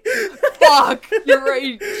 Fuck, you're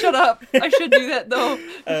right. Shut up. I should do that though.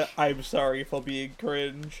 I'm sorry for being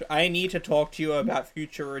cringe. I need to talk to you about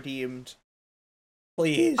Future Redeemed.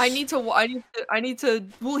 Please. I need to well,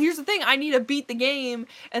 here's the thing. I need to beat the game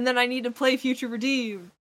and then I need to play Future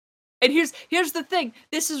Redeemed. And here's the thing.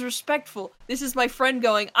 This is respectful. This is my friend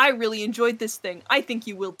going, "I really enjoyed this thing. I think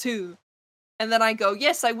you will too." And then I go,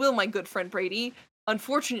 "Yes, I will, my good friend Brady.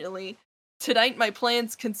 Unfortunately, tonight my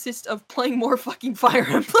plans consist of playing more fucking Fire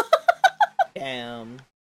Emblem." Damn.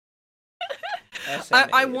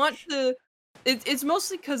 I want to it's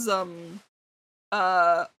mostly cuz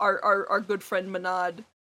our good friend Manad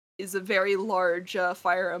is a very large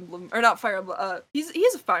Fire Emblem, or not Fire Emblem, he's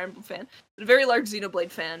a Fire Emblem fan, but a very large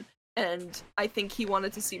Xenoblade fan, and I think he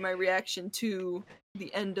wanted to see my reaction to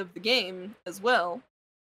the end of the game as well.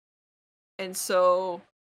 And so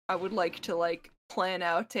I would like to like plan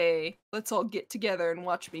out a let's all get together and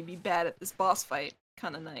watch me be bad at this boss fight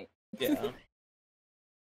kind of night. Yeah.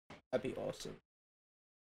 That'd be awesome.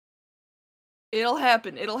 It'll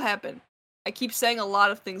happen. It'll happen. I keep saying a lot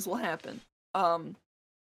of things will happen.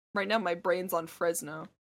 Right now my brain's on Fresno.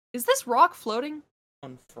 Is this rock floating?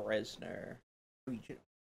 On Fresno region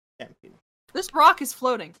champion. This rock is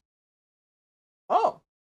floating. Oh.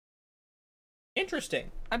 Interesting.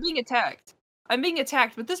 I'm being attacked.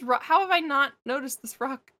 But this rock, how have I not noticed this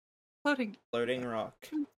rock floating? Floating rock.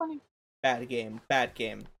 Bad game. Bad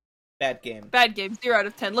game. Bad game. Bad game. 0 out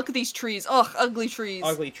of 10. Look at these trees. Ugh, ugly trees.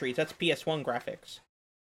 Ugly trees. That's PS1 graphics.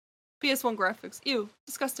 PS1 graphics. Ew,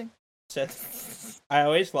 disgusting. So, I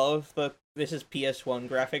always love the this is PS1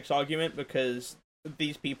 graphics argument because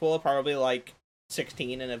these people are probably like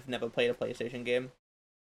 16 and have never played a PlayStation game.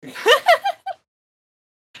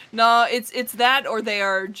 No, it's that, or they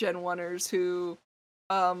are Gen 1ers who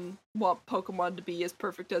want Pokemon to be as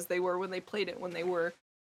perfect as they were when they played it when they were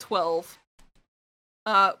 12.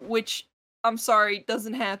 Which, I'm sorry,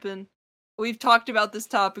 doesn't happen. We've talked about this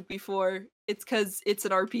topic before. It's because it's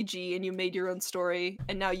an RPG and you made your own story,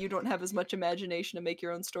 and now you don't have as much imagination to make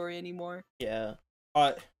your own story anymore. Yeah.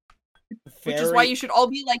 Which is why you should all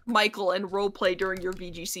be like Michael and roleplay during your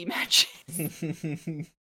VGC matches.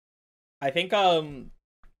 I think,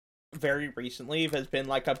 very recently there's been,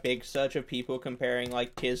 like, a big surge of people comparing,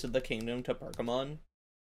 like, Tears of the Kingdom to Pokemon.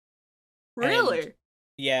 Really? And,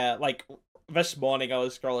 yeah, like, this morning I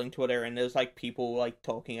was scrolling Twitter and there's, like, people, like,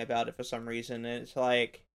 talking about it for some reason, and it's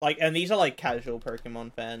like, and these are, like, casual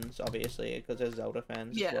Pokemon fans, obviously, because they're Zelda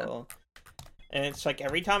fans as well. And it's like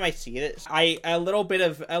every time I see it, a little bit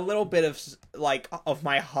of like of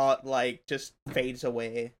my heart like just fades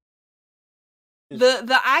away.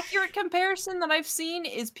 The accurate comparison that I've seen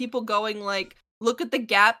is people going like, look at the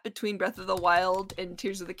gap between Breath of the Wild and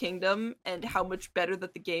Tears of the Kingdom and how much better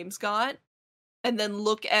that the games got, and then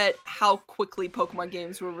look at how quickly Pokemon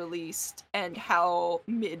games were released and how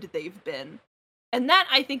mid they've been. And that,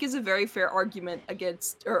 I think, is a very fair argument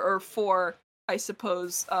against, or for, I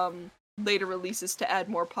suppose, later releases to add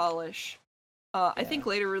more polish. I think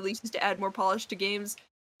later releases to add more polish to games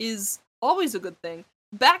is always a good thing.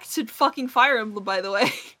 Back to fucking Fire Emblem, by the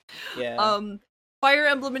way. Yeah. Fire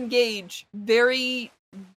Emblem Engage, very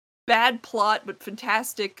bad plot, but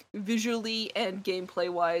fantastic visually and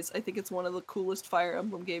gameplay-wise. I think it's one of the coolest Fire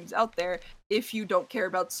Emblem games out there, if you don't care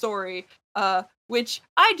about story, which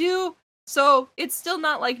I do. So it's still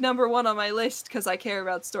not like number 1 on my list because I care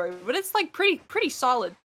about story, but it's like pretty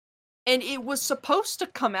solid. And it was supposed to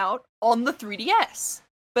come out on the 3DS,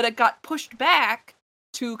 but it got pushed back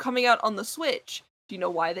to coming out on the Switch. Do you know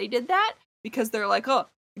why they did that? Because they're like, oh,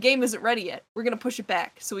 the game isn't ready yet. We're gonna push it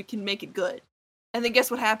back so we can make it good. And then guess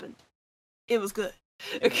what happened? It was good.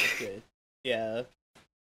 It was good. Yeah.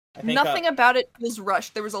 I think, Nothing about it was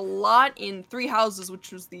rushed. There was a lot in Three Houses,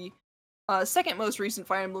 which was the second most recent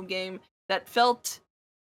Fire Emblem game, that felt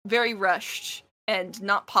very rushed and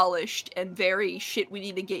not polished and very shit. We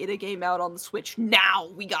need to get a game out on the Switch now.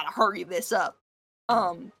 We gotta hurry this up.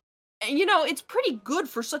 And you know, it's pretty good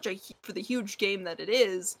for for the huge game that it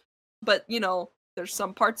is. But you know, there's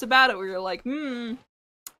some parts about it where you're like,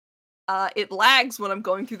 it lags when I'm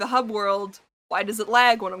going through the hub world. Why does it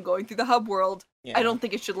lag when I'm going through the hub world? Yeah. I don't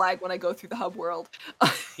think it should lag when I go through the hub world.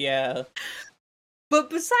 Yeah. But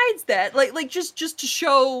besides that, like just to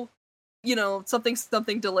show, you know, something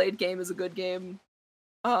delayed game is a good game.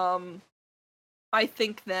 I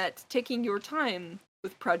think that taking your time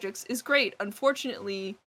with projects is great.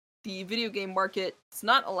 Unfortunately, the video game market does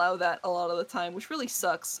not allow that a lot of the time, which really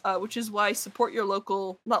sucks. Which is why support your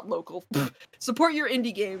support your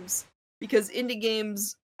indie games, because indie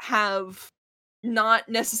games have not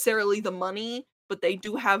necessarily the money, but they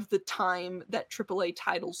do have the time that AAA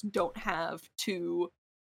titles don't have to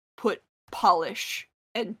put polish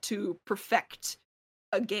and to perfect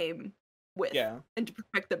a game with. Yeah. And to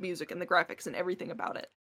perfect the music and the graphics and everything about it.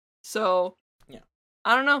 So, yeah.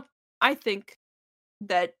 I don't know. I think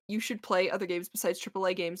that you should play other games besides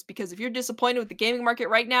AAA games, because if you're disappointed with the gaming market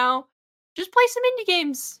right now, just play some indie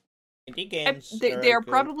games. Indie games they are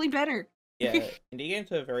probably better. Yeah, indie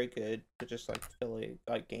games are very good to just like fill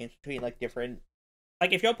like games between like different,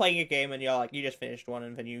 like if you're playing a game and you're like you just finished one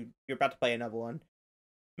and then you're about to play another one,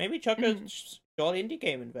 maybe chuck a short indie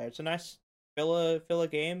game in there. It's a nice filler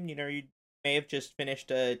game. You know, you may have just finished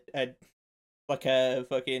a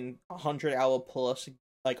fucking 100-hour plus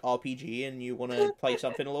like RPG and you want to play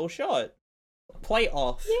something a little short. Play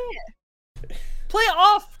off. Yeah. Play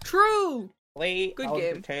off. True. Play good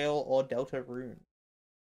Undertale game. or Deltarune.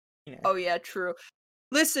 You know. Oh yeah, true.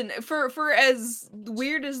 Listen, for as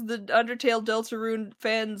weird as the Undertale Deltarune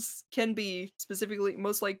fans can be, specifically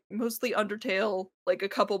mostly Undertale, like a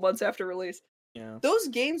couple months after release. Yeah. Those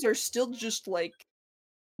games are still just like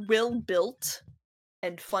well built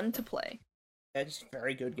and fun to play. They're just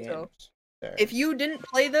very good games. So, if you didn't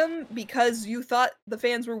play them because you thought the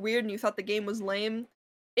fans were weird and you thought the game was lame,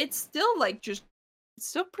 it's still like it's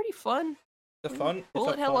still pretty fun. It's a fun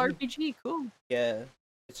bullet hell RPG, cool. Yeah.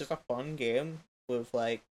 It's just a fun game with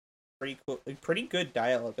like pretty good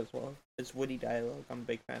dialogue as well. It's witty dialogue. I'm a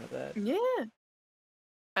big fan of that. Yeah.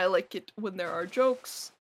 I like it when there are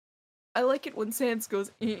jokes. I like it when Sans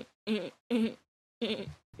goes, eh, eh, eh, eh.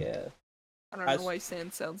 Yeah. I don't know why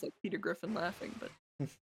Sans sounds like Peter Griffin laughing, but...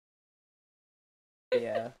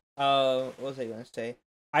 Yeah. What was I gonna say?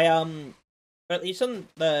 At least on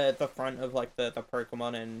the front of, like, the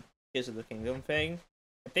Pokemon and Tears of the Kingdom thing,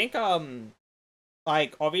 I think,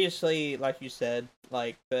 like, obviously, like you said,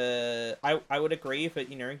 like, I would agree if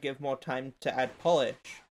it, give more time to add polish,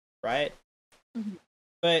 right? Mm-hmm.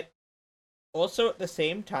 But also at the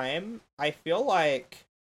same time, I feel like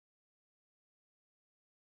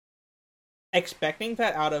expecting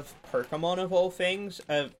that out of Pokemon, of all things,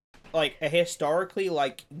 of like a historically,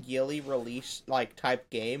 like, yearly release, like, type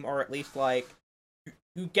game, or at least, like,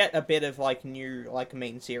 you get a bit of, like, new, like,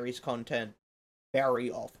 main series content very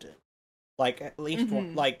often. Like, at least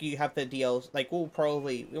Mm-hmm. like, you have the DLC. Like, we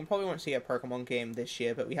probably won't see a Pokemon game this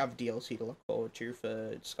year, but we have DLC to look forward to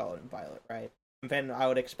for Scarlet and Violet, right? And then I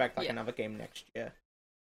would expect, like, another game next year.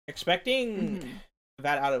 Expecting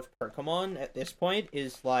that out of Pokemon at this point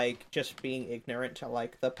is, like, just being ignorant to,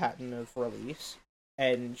 like, the pattern of release,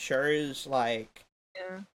 and shows, like,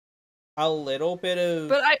 a little bit of,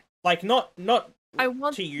 but like, not I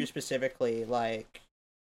want to you specifically, like,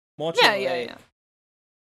 more to, yeah.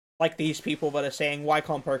 Like, these people that are saying, why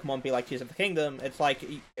can't Pokemon be like Tears of the Kingdom? It's like,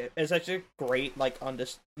 it's such a great, like,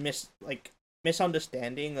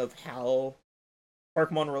 misunderstanding of how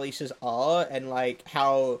Pokemon releases are, and, like,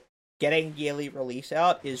 how getting yearly release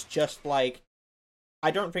out is just, like, I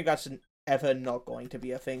don't think that's ever not going to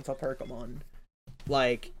be a thing for Pokemon.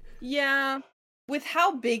 Like, yeah, with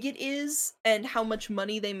how big it is and how much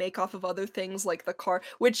money they make off of other things like the car,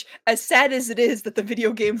 which, as sad as it is that the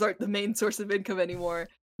video games aren't the main source of income anymore,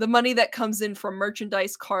 the money that comes in from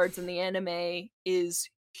merchandise, cards, and the anime is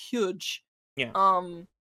huge. yeah.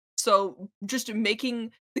 So just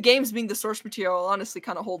making the games being the source material honestly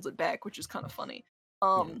kind of holds it back, which is kind of funny.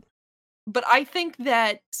 But I think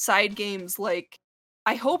that side games, like,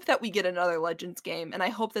 I hope that we get another Legends game, and I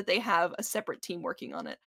hope that they have a separate team working on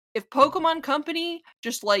it. If Pokemon Company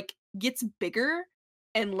just, like, gets bigger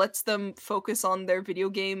and lets them focus on their video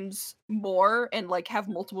games more and, like, have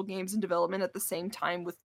multiple games in development at the same time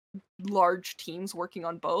with large teams working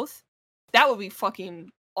on both, that would be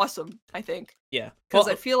fucking awesome, I think. Yeah. Because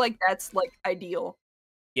I feel like that's, like, ideal.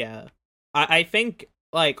 Yeah. I think,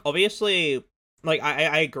 like, obviously, like,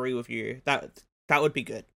 I agree with you. That would be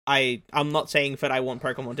good. I'm not saying that I want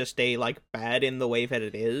Pokemon to stay, like, bad in the way that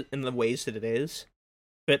it is, in the ways that it is.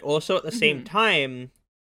 But also at the same time,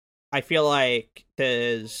 I feel like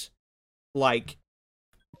there's, like,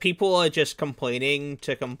 people are just complaining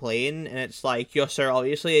to complain, and it's like, you're so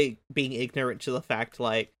obviously being ignorant to the fact,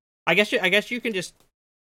 like, I guess you can just,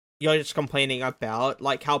 you're just complaining about,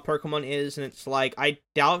 like, how Pokemon is, and it's like, I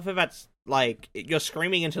doubt that that's, like, you're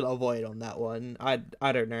screaming into the void on that one. I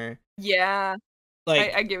don't know. Yeah.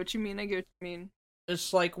 Like, I get what you mean.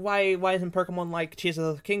 it's like, why isn't Pokemon like Tears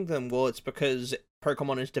of the Kingdom? Well, it's because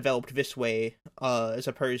Pokemon is developed this way, as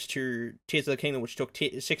opposed to Tears of the Kingdom, which took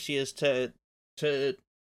 6 years to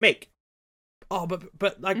make. Oh,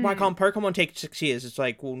 but like, why can't Pokemon take 6 years? It's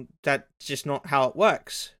like, well, that's just not how it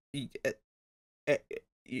works.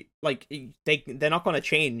 Like, they're not going to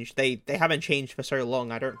change. They haven't changed for so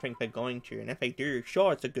long. I don't think they're going to. And if they do,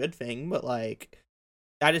 sure, it's a good thing. But, like,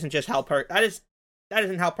 that isn't just how that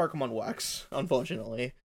isn't how Pokemon works,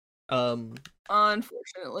 unfortunately.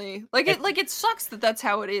 Unfortunately, it sucks that that's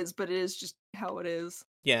how it is, but it is just how it is.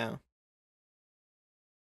 Yeah.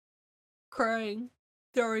 Crying,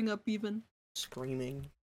 throwing up, even Screaming.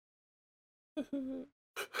 But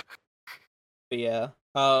yeah.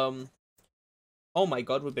 Oh my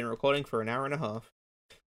god, we've been recording for an hour and a half.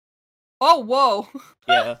 Oh, whoa.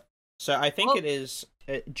 Yeah. So I think it is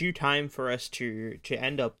due time for us to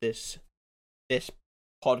end up this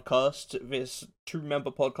podcast, this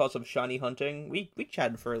 2-member podcast of shiny hunting. We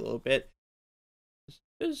chatted for a little bit.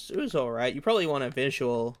 It was all right. You probably want a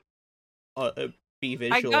visual, be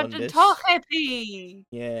visual I on got this. to Togepi.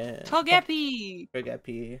 Yeah. Togepi.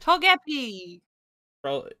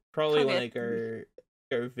 Probably want to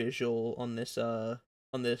go visual on this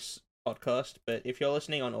podcast. But if you're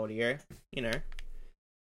listening on audio,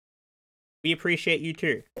 we appreciate you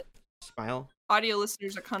too. Smile. Audio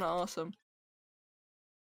listeners are kind of awesome.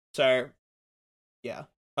 So, yeah.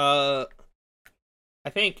 I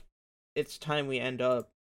think it's time we end up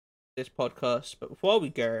this podcast. But before we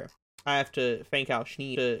go, I have to thank our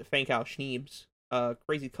Schneebs.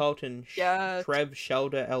 Crazy Carlton, Trev,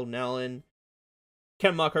 Shelder, L. Nellen,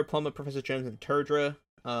 Ken Marco, Plumber, Professor Jones, and Turdra,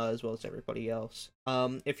 as well as everybody else.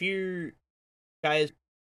 If you guys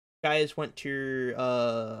went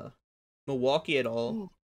to Milwaukee at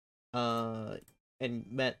all, and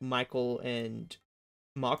met Michael and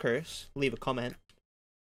Marcus, leave a comment.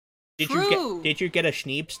 True. Did you get a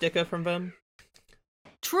Schneeb sticker from them?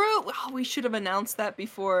 True. Oh, we should have announced that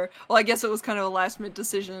before. Well, I guess it was kind of a last minute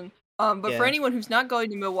decision. But for Yeah. anyone who's not going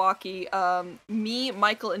to Milwaukee, me,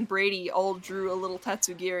 Michael, and Brady all drew a little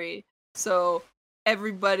Tatsugiri, so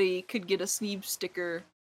everybody could get a Sneeb sticker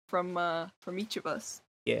from each of us.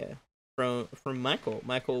 Yeah. From Michael.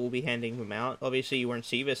 Michael will be handing them out. Obviously, you won't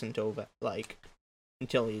see this until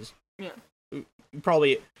he's. Yeah.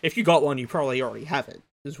 Probably, if you got one, you probably already have it.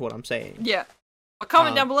 Is what I'm saying. Yeah. But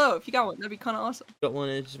comment down below if you got one. That'd be kind of awesome. Got one.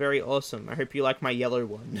 It's very awesome. I hope you like my yellow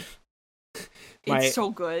one. It's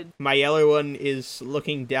so good. My yellow one is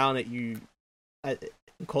looking down at you,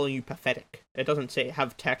 calling you pathetic. It doesn't say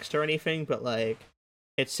have text or anything, but like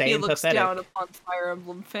it's saying he looks pathetic. down upon Fire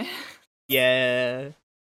Emblem fans. Yeah.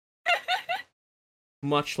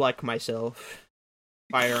 Much like myself,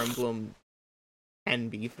 Fire Emblem can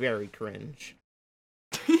be very cringe.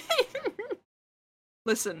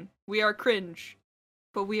 Listen, we are cringe,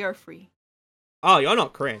 but we are free. Oh, you're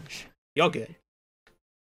not cringe. You're good.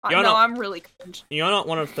 I'm really cringe. You're not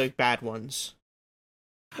one of the bad ones.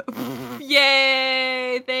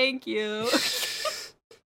 Yay! Thank you.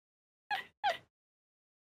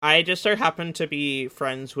 I just so happen to be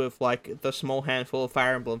friends with like the small handful of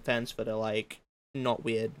Fire Emblem fans that are like not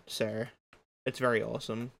weird, so it's very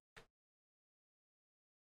awesome.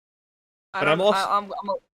 But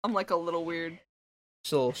I'm like a little weird.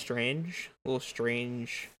 It's a little strange. A little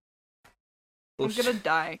strange. I'm gonna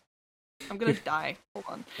die. I'm gonna die. Hold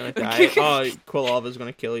on. Gonna die? Oh, Quilava's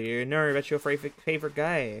gonna kill you. No, that's your favorite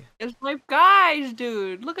guy. It's my guys,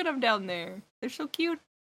 dude. Look at them down there. They're so cute.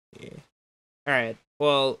 Yeah. Alright.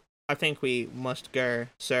 Well, I think we must go.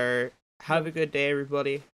 So, have a good day,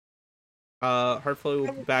 everybody. Hopefully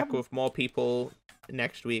we'll be back with more people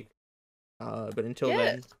next week. But until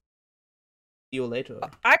then, see you later.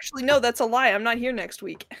 Actually, no, that's a lie. I'm not here next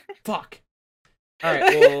week. Fuck.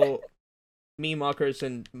 Alright, well, me, Marcus,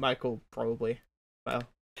 and Michael, probably. Well.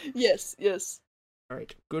 Yes.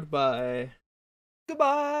 Alright, goodbye.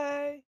 Goodbye.